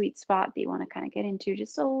really sweet spot that you want to kind of get into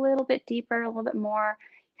just a little bit deeper, a little bit more,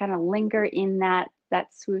 kind of linger in that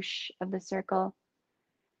swoosh of the circle,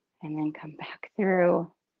 and then come back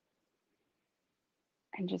through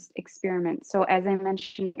and just experiment. So as I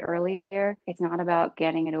mentioned earlier, it's not about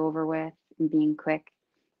getting it over with and being quick.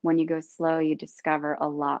 When you go slow, you discover a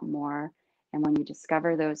lot more. And when you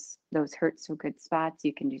discover those hurt so good spots,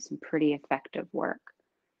 you can do some pretty effective work.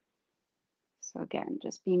 So again,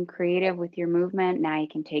 just being creative with your movement. Now you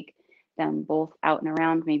can take them both out and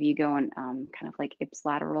around. Maybe you go in kind of like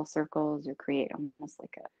ipsilateral circles or create almost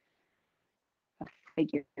like a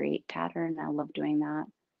figure eight pattern. I love doing that.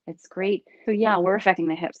 It's great. So yeah, we're affecting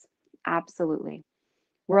the hips. Absolutely.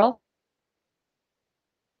 We're also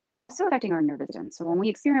affecting our nervous system. So when we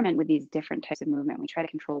experiment with these different types of movement, we try to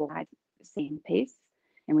control the same pace,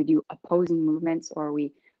 and we do opposing movements, or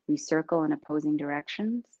we circle in opposing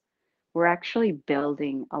directions. We're actually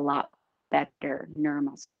building a lot better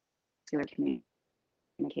neuromuscular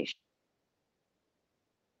communication.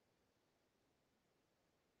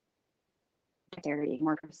 Dexterity,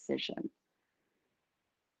 more precision.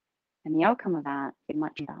 And the outcome of that is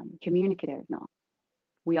much communicative. No,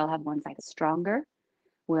 we all have one side that's stronger.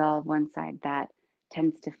 We all have one side that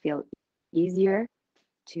tends to feel easier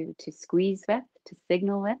to squeeze with, to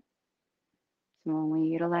signal with. So when we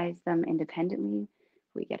utilize them independently,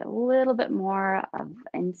 we get a little bit more of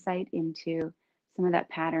insight into some of that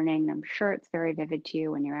patterning. I'm sure it's very vivid to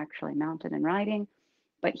you when you're actually mounted and riding,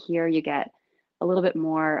 but here you get a little bit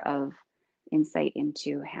more of insight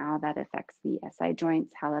into how that affects the SI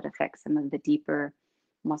joints, how that affects some of the deeper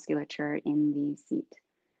musculature in the seat.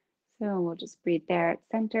 So we'll just breathe there at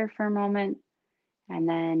center for a moment and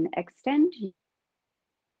then extend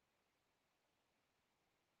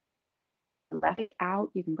left foot out.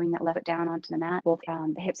 You can bring that left foot down onto the mat. Both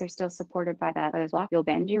the hips are still supported by that block. You'll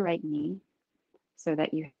bend your right knee so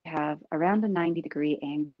that you have around a 90-degree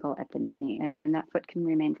angle at the knee, and that foot can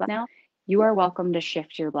remain flat. Now you are welcome to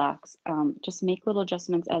shift your blocks. Just make little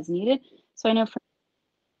adjustments as needed. So I know for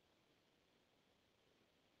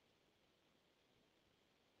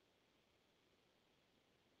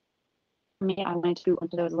me, I wanted to do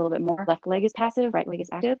onto those a little bit more. Left leg is passive, right leg is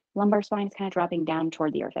active. Lumbar spine is kind of dropping down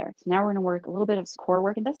toward the earth there. So now we're going to work a little bit of core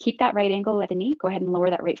work in this. Keep that right angle at the knee. Go ahead and lower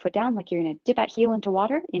that right foot down like you're going to dip that heel into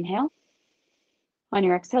water. Inhale. On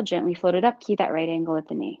your exhale, gently float it up. Keep that right angle at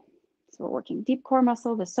the knee. So we're working deep core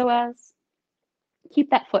muscle, the psoas.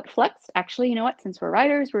 Keep that foot flexed. Actually, you know what? Since we're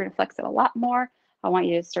riders, we're going to flex it a lot more. I want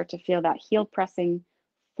you to start to feel that heel pressing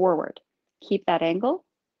forward. Keep that angle.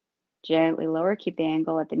 Gently lower. Keep the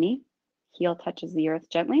angle at the knee. Heel touches the earth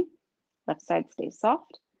gently. Left side stays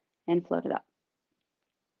soft and float it up.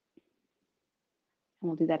 And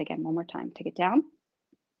we'll do that again one more time. Take it down.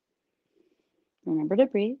 Remember to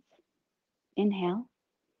breathe. Inhale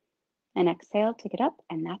and exhale. Take it up.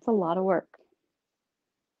 And that's a lot of work.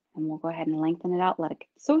 And we'll go ahead and lengthen it out. Let it get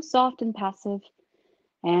so soft and passive.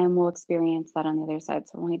 And we'll experience that on the other side.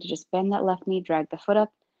 So I want you to just bend that left knee, drag the foot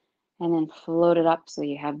up, and then float it up so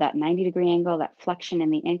you have that 90-degree angle, that flexion in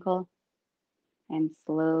the ankle, and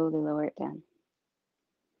slowly lower it down.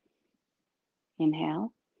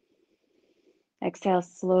 Inhale. Exhale,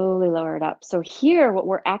 slowly lower it up. So here, what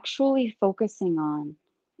we're actually focusing on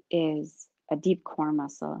is a deep core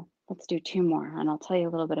muscle. Let's do 2 more, and I'll tell you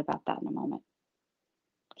a little bit about that in a moment.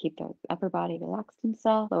 Keep the upper body relaxed and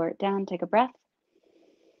soft. Lower it down. Take a breath.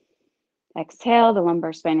 Exhale. The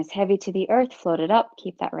lumbar spine is heavy to the earth. Float it up.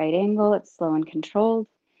 Keep that right angle. It's slow and controlled.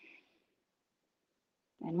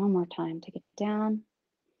 And one more time. Take it down.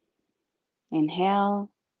 Inhale.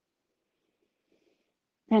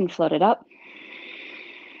 And float it up.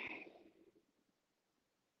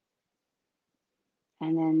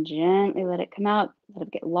 And then gently let it come out. Let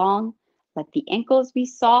it get long. Let the ankles be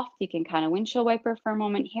soft. You can kind of windshield wiper for a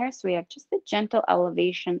moment here. So we have just the gentle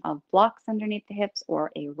elevation of blocks underneath the hips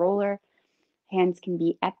or a roller. Hands can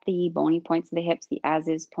be at the bony points of the hips, the as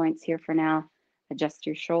is points here for now. Adjust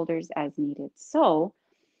your shoulders as needed. So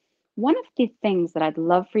one of the things that I'd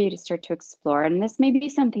love for you to start to explore, and this may be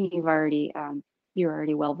something you're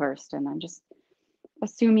already well versed in. I'm just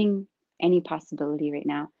assuming any possibility right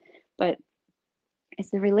now, but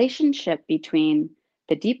it's the relationship between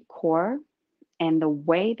the deep core and the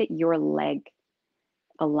way that your leg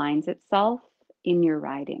aligns itself in your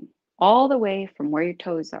riding, all the way from where your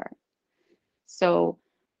toes are. So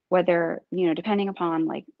whether, depending upon,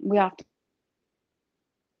 like, we often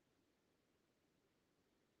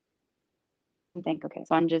think, okay,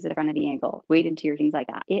 sponges at the front of the ankle, weight into your things like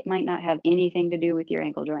that. It might not have anything to do with your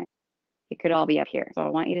ankle joint. It could all be up here. So I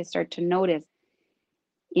want you to start to notice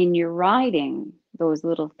in your riding those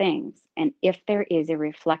little things. And if there is a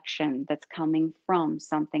reflection that's coming from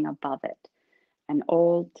something above it, an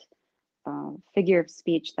old figure of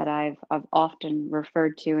speech that I've often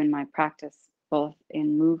referred to in my practice, both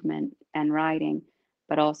in movement and riding,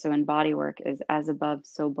 but also in body work, is as above,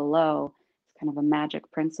 so below. It's kind of a magic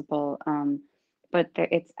principle, but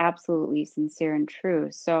it's absolutely sincere and true.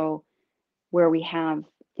 So where we have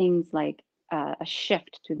things like a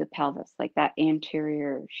shift through the pelvis, like that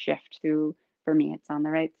anterior shift through, for me, it's on the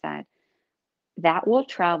right side, that will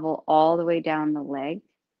travel all the way down the leg,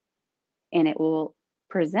 and it will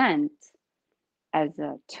present as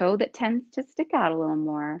a toe that tends to stick out a little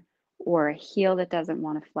more, or a heel that doesn't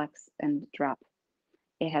want to flex and drop.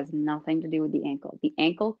 It has nothing to do with the ankle. The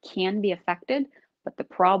ankle can be affected, but the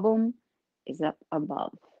problem is up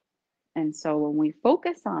above. And so when we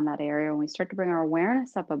focus on that area, when we start to bring our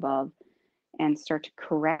awareness up above and start to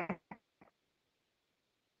correct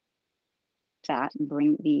that and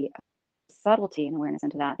bring the subtlety and awareness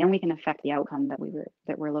into that, then we can affect the outcome that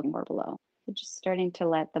we're looking for below. So just starting to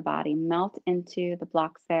let the body melt into the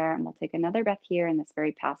blocks there, and we'll take another breath here in this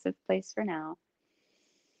very passive place for now.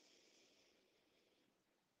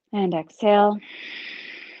 And exhale.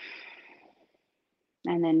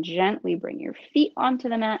 And then gently bring your feet onto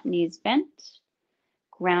the mat, knees bent.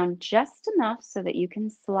 Ground just enough so that you can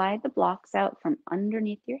slide the blocks out from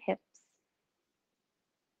underneath your hips.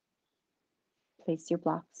 Place your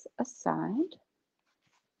blocks aside.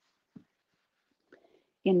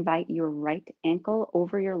 Invite your right ankle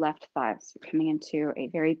over your left thigh. So you're coming into a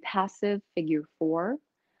very passive figure 4.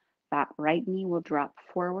 That right knee will drop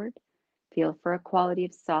forward. Feel for a quality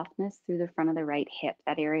of softness through the front of the right hip.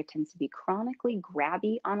 That area tends to be chronically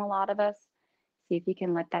grabby on a lot of us. See if you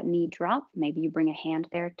can let that knee drop. Maybe you bring a hand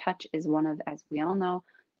there. Touch is one of, as we all know,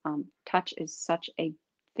 touch is such a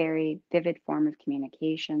very vivid form of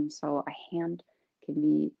communication. So a hand can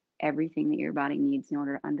be everything that your body needs in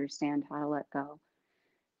order to understand how to let go.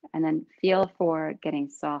 And then feel for getting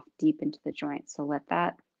soft deep into the joint. So let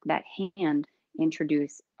that hand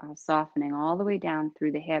introduce softening all the way down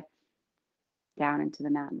through the hip, down into the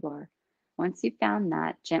mat floor. Once you've found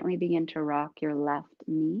that, gently begin to rock your left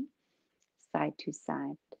knee side to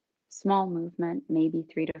side. Small movement, maybe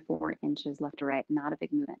 3 to 4 inches left to right, not a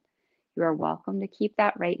big movement. You are welcome to keep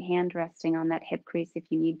that right hand resting on that hip crease if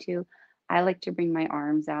you need to. I like to bring my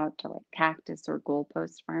arms out to like cactus or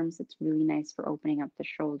goalpost arms. It's really nice for opening up the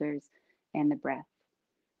shoulders and the breath.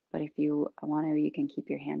 But if you want to, you can keep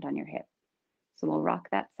your hand on your hip. So we'll rock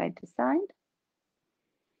that side to side.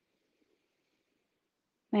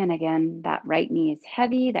 And again, that right knee is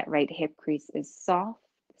heavy, that right hip crease is soft.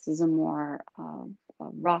 This is a more a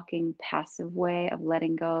rocking, passive way of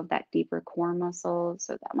letting go of that deeper core muscle.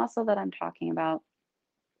 So that muscle that I'm talking about,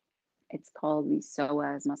 it's called the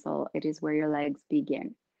psoas muscle. It is where your legs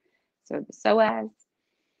begin. So the psoas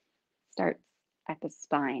starts at the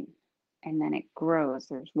spine and then it grows.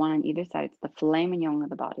 There's one on either side. It's the filet mignon of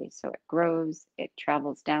the body. So it grows, it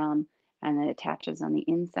travels down, and then it attaches on the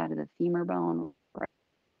inside of the femur bone,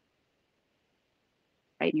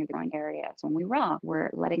 right near the groin area. So when we rock,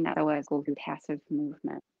 we're letting that psoas go through passive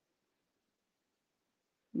movement.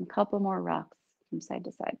 And a couple more rocks from side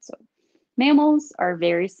to side. So mammals are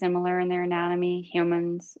very similar in their anatomy.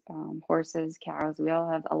 Humans, horses, cows, we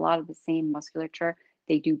all have a lot of the same musculature.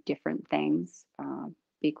 They do different things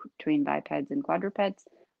between bipeds and quadrupeds.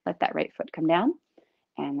 Let that right foot come down.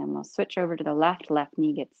 And then we'll switch over to the left. Left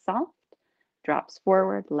knee gets soft, drops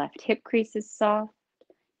forward. Left hip crease is soft.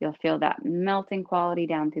 You'll feel that melting quality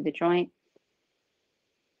down through the joint.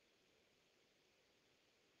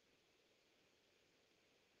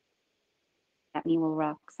 That knee will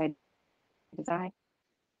rock side to side.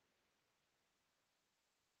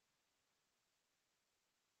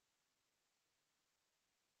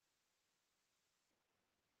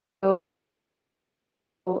 So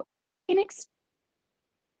in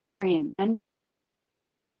extreme and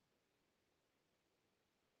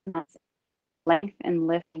length and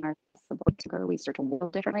lifting are possible to we start to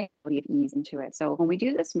work differently, we have ease into it. So when we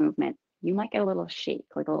do this movement, you might get a little shake,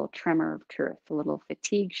 like a little tremor of truth, a little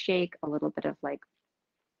fatigue shake, a little bit of like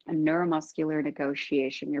a neuromuscular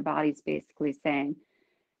negotiation. Your body's basically saying,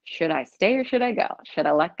 should I stay or should I go? Should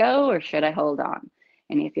I let go or should I hold on?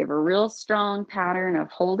 And if you have a real strong pattern of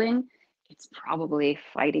holding, it's probably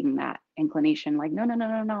fighting that inclination, like, no, no, no,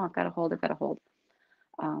 no, no, I've got to hold, I've got to hold.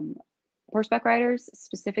 Um, Horseback riders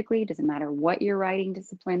specifically, doesn't matter what your riding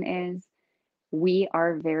discipline is, we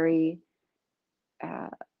are very uh,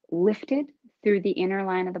 lifted through the inner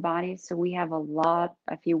line of the body. So we have a lot,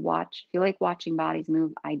 if you like watching bodies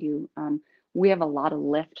move, I do. We have a lot of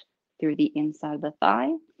lift through the inside of the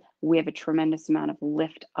thigh. We have a tremendous amount of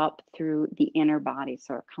lift up through the inner body.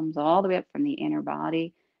 So it comes all the way up from the inner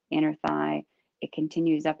body, inner thigh. It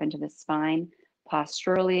continues up into the spine.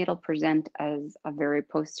 Posturally, it'll present as a very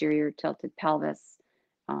posterior tilted pelvis.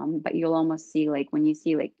 But you'll almost see, like when you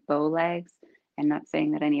see like bow legs, I'm not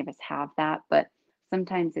saying that any of us have that, but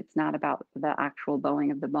sometimes it's not about the actual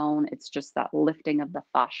bowing of the bone, it's just that lifting of the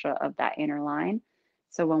fascia of that inner line.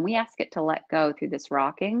 So when we ask it to let go through this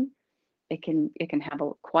rocking, it can have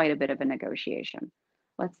quite a bit of a negotiation.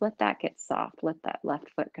 Let's let that get soft. Let that left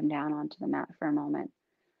foot come down onto the mat for a moment.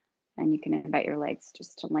 And you can invite your legs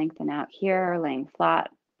just to lengthen out here, laying flat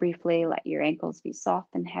briefly. Let your ankles be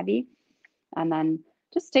soft and heavy. And then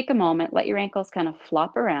just take a moment, let your ankles kind of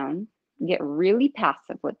flop around, get really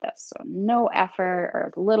passive with this. So no effort or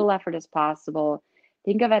as little effort as possible.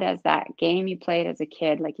 Think of it as that game you played as a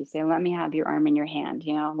kid. Like you say, let me have your arm in your hand,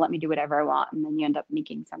 let me do whatever I want. And then you end up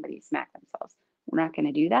making somebody smack themselves. We're not going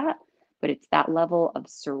to do that, but it's that level of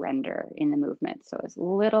surrender in the movement. So as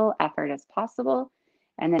little effort as possible.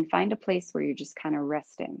 And then find a place where you're just kind of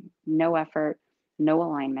resting. No effort, no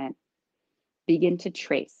alignment. Begin to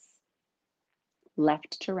trace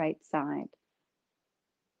left to right side.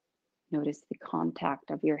 Notice the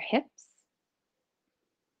contact of your hips,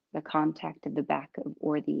 the contact of the back of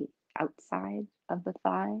or the outside of the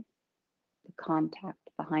thigh, the contact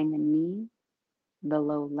behind the knee, the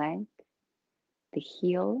low leg, the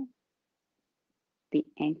heel, the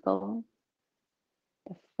ankle,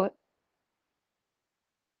 the foot,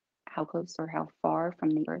 how close or how far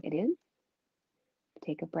from the earth it is.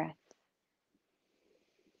 Take a breath.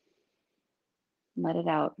 Let it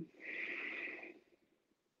out.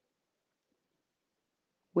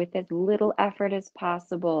 With as little effort as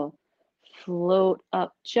possible, float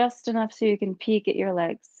up just enough so you can peek at your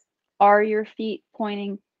legs. Are your feet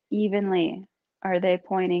pointing evenly? Are they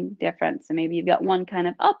pointing different? So maybe you've got one kind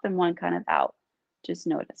of up and one kind of out. Just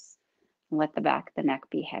notice. Let the back of the neck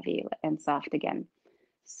be heavy and soft again.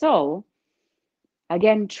 So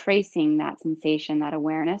again, tracing that sensation, that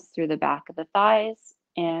awareness through the back of the thighs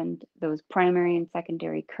and those primary and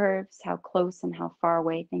secondary curves, how close and how far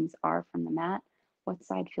away things are from the mat. What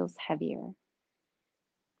side feels heavier?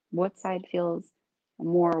 What side feels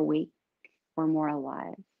more awake or more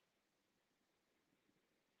alive?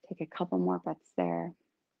 Take a couple more breaths there.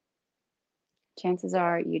 Chances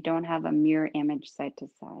are you don't have a mirror image side to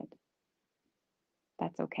side.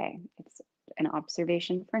 That's okay. It's an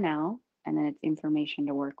observation for now, and then it's information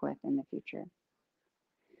to work with in the future.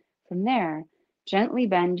 From there, gently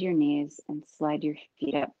bend your knees and slide your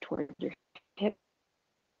feet up towards your hips,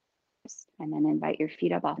 and then invite your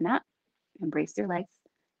feet up off the mat. Embrace your legs,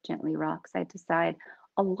 gently rock side to side.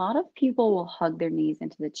 A lot of people will hug their knees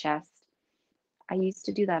into the chest. I used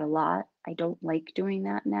to do that a lot. I don't like doing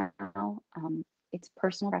that now. It's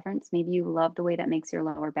personal preference. Maybe you love the way that makes your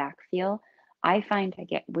lower back feel. I find I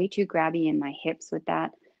get way too grabby in my hips with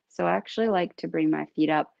that. So I actually like to bring my feet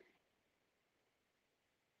up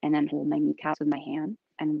and then hold my kneecaps with my hand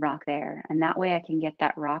and rock there. And that way I can get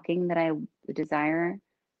that rocking that I desire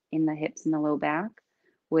in the hips and the low back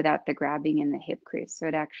without the grabbing in the hip crease. So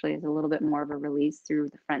it actually is a little bit more of a release through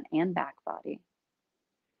the front and back body.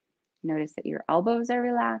 Notice that your elbows are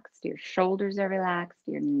relaxed, your shoulders are relaxed,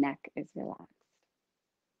 your neck is relaxed.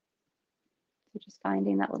 So just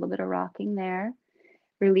finding that little bit of rocking there.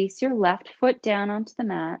 Release your left foot down onto the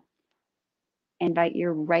mat. Invite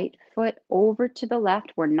your right foot over to the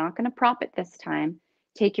left. We're not going to prop it this time.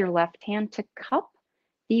 Take your left hand to cup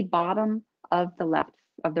the bottom of the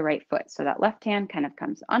right foot. So that left hand kind of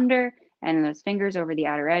comes under, and then those fingers over the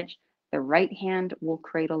outer edge. The right hand will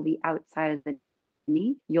cradle the outside of the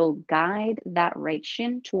knee. You'll guide that right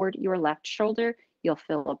shin toward your left shoulder. You'll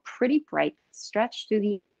feel a pretty bright stretch through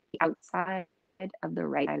the outside of the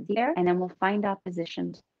right side of the air, and then we'll find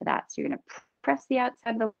opposition to that. So you're going to press the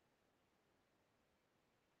outside of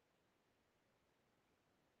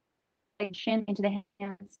the shin into the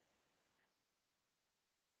hands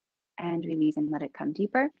and release and let it come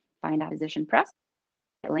deeper. Find opposition, press,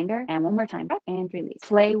 linger, and one more time, press and release.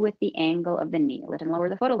 Play with the angle of the knee. Lift and lower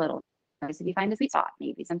the foot a little. Notice if you find a sweet spot.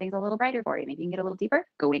 Maybe something's a little brighter for you. Maybe you can get a little deeper.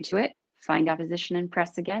 Go into it. Find opposition and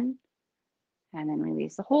press again. And then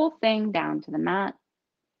release the whole thing down to the mat.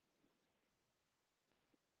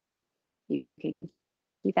 You can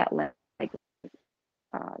keep that leg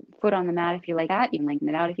foot on the mat if you like that. You can lengthen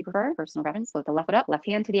it out if you prefer. Personal preference. Lift the left foot up. Left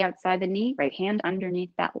hand to the outside of the knee. Right hand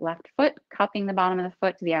underneath that left foot. Cupping the bottom of the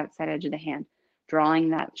foot to the outside edge of the hand.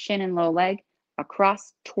 Drawing that shin and low leg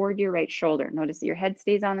across toward your right shoulder. Notice that your head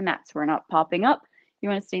stays on the mat, so we're not popping up. You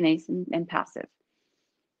want to stay nice and passive.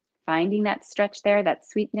 Finding that stretch there, that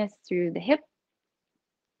sweetness through the hip.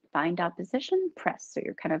 Find opposition, press. So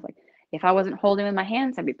you're kind of like, if I wasn't holding with my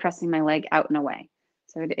hands, I'd be pressing my leg out and away.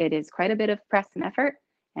 So it is quite a bit of press and effort,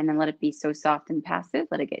 and then let it be so soft and passive.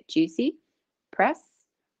 Let it get juicy. Press,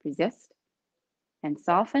 resist, and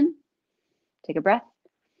soften. Take a breath.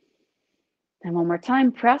 And one more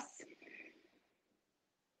time, press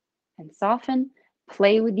and soften.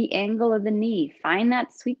 Play with the angle of the knee. Find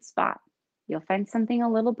that sweet spot. You'll find something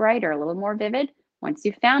a little brighter, a little more vivid. Once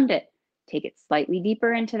you've found it, take it slightly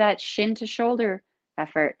deeper into that shin to shoulder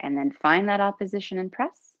effort, and then find that opposition and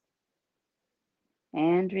press.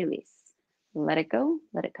 And release. Let it go.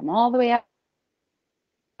 Let it come all the way up.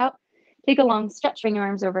 Take a long stretch, bring your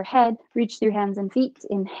arms overhead. Reach through hands and feet.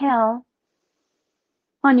 Inhale.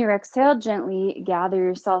 On your exhale, gently gather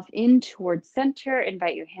yourself in towards center.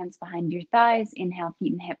 Invite your hands behind your thighs. Inhale,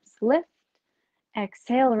 feet and hips lift.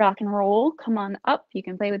 Exhale, rock and roll. Come on up. You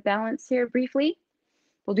can play with balance here briefly.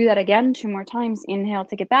 We'll do that again 2 more times. Inhale,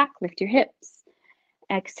 take it back. Lift your hips.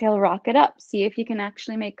 Exhale, rock it up. See if you can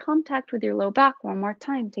actually make contact with your low back. 1 more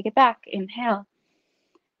time. Take it back. Inhale.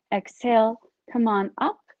 Exhale. Come on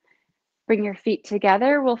up. Bring your feet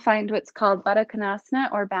together. We'll find what's called Baddha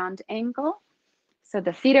Konasana or bound angle. So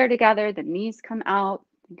the feet are together, the knees come out.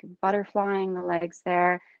 Think of butterflying the legs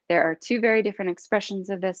there. There are 2 very different expressions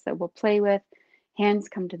of this that we'll play with. Hands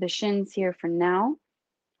come to the shins here for now.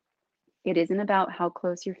 It isn't about how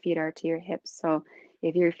close your feet are to your hips. So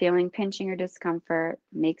if you're feeling pinching or discomfort,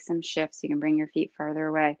 make some shifts. You can bring your feet farther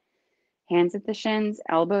away. Hands at the shins,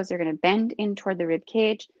 elbows are going to bend in toward the rib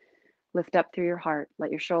cage. Lift up through your heart.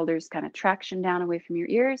 Let your shoulders kind of traction down away from your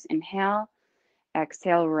ears. Inhale.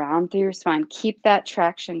 Exhale, round through your spine. Keep that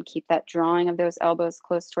traction. Keep that drawing of those elbows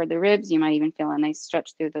close toward the ribs. You might even feel a nice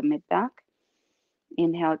stretch through the mid-back.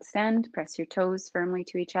 Inhale, extend. Press your toes firmly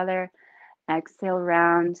to each other. Exhale,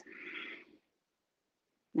 round.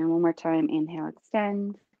 And one more time. Inhale,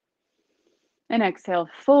 extend. And exhale,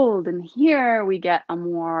 fold. And here we get a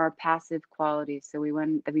more passive quality. So we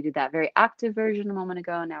did that very active version a moment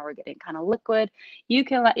ago. Now we're getting kind of liquid. You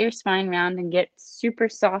can let your spine round and get super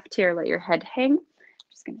soft here. Let your head hang.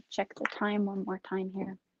 Just going to check the time one more time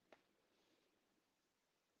here.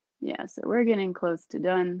 Yeah, so we're getting close to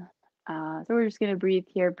done. So we're just going to breathe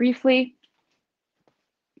here briefly.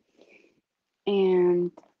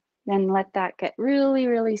 And then let that get really,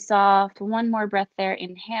 really soft. One more breath there.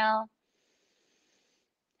 Inhale.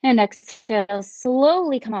 And exhale,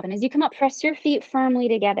 slowly come up. And as you come up, press your feet firmly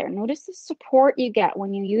together. Notice the support you get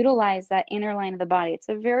when you utilize that inner line of the body. It's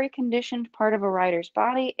a very conditioned part of a rider's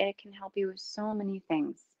body. It can help you with so many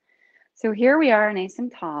things. So here we are, nice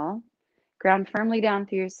and tall. Ground firmly down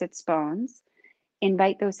through your sits bones.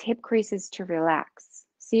 Invite those hip creases to relax.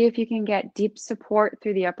 See if you can get deep support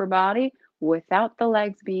through the upper body without the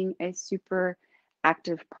legs being a super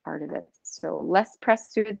active part of it. So less press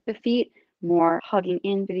through the feet, more hugging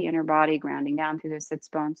into the inner body, grounding down through the sits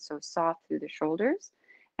bones, so soft through the shoulders.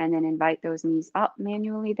 And then invite those knees up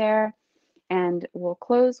manually there. And we'll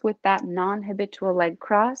close with that non-habitual leg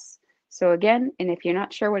cross. So again, and if you're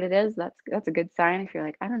not sure what it is, that's a good sign. If you're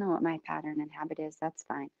like, I don't know what my pattern and habit is, that's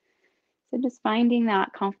fine. So just finding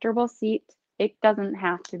that comfortable seat. It doesn't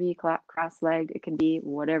have to be cross-legged. It can be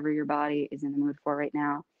whatever your body is in the mood for right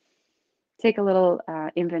now. Take a little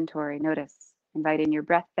inventory. Notice. Invite in your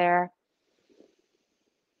breath there.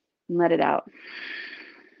 And let it out.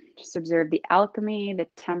 Just observe the alchemy, the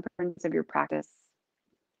temperance of your practice.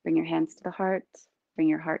 Bring your hands to the heart. Bring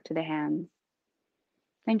your heart to the hands.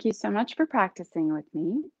 Thank you so much for practicing with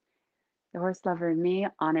me. The horse lover in me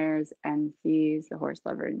honors and sees the horse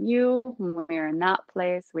lover in you. When we are in that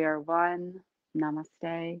place, we are one.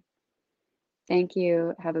 Namaste. Thank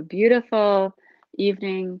you. Have a beautiful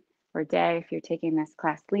evening or day if you're taking this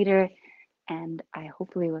class leader. And I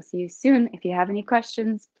hopefully will see you soon. If you have any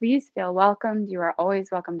questions, please feel welcomed. You are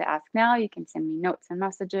always welcome to ask now. You can send me notes and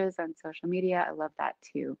messages on social media. I love that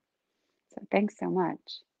too. So thanks so much.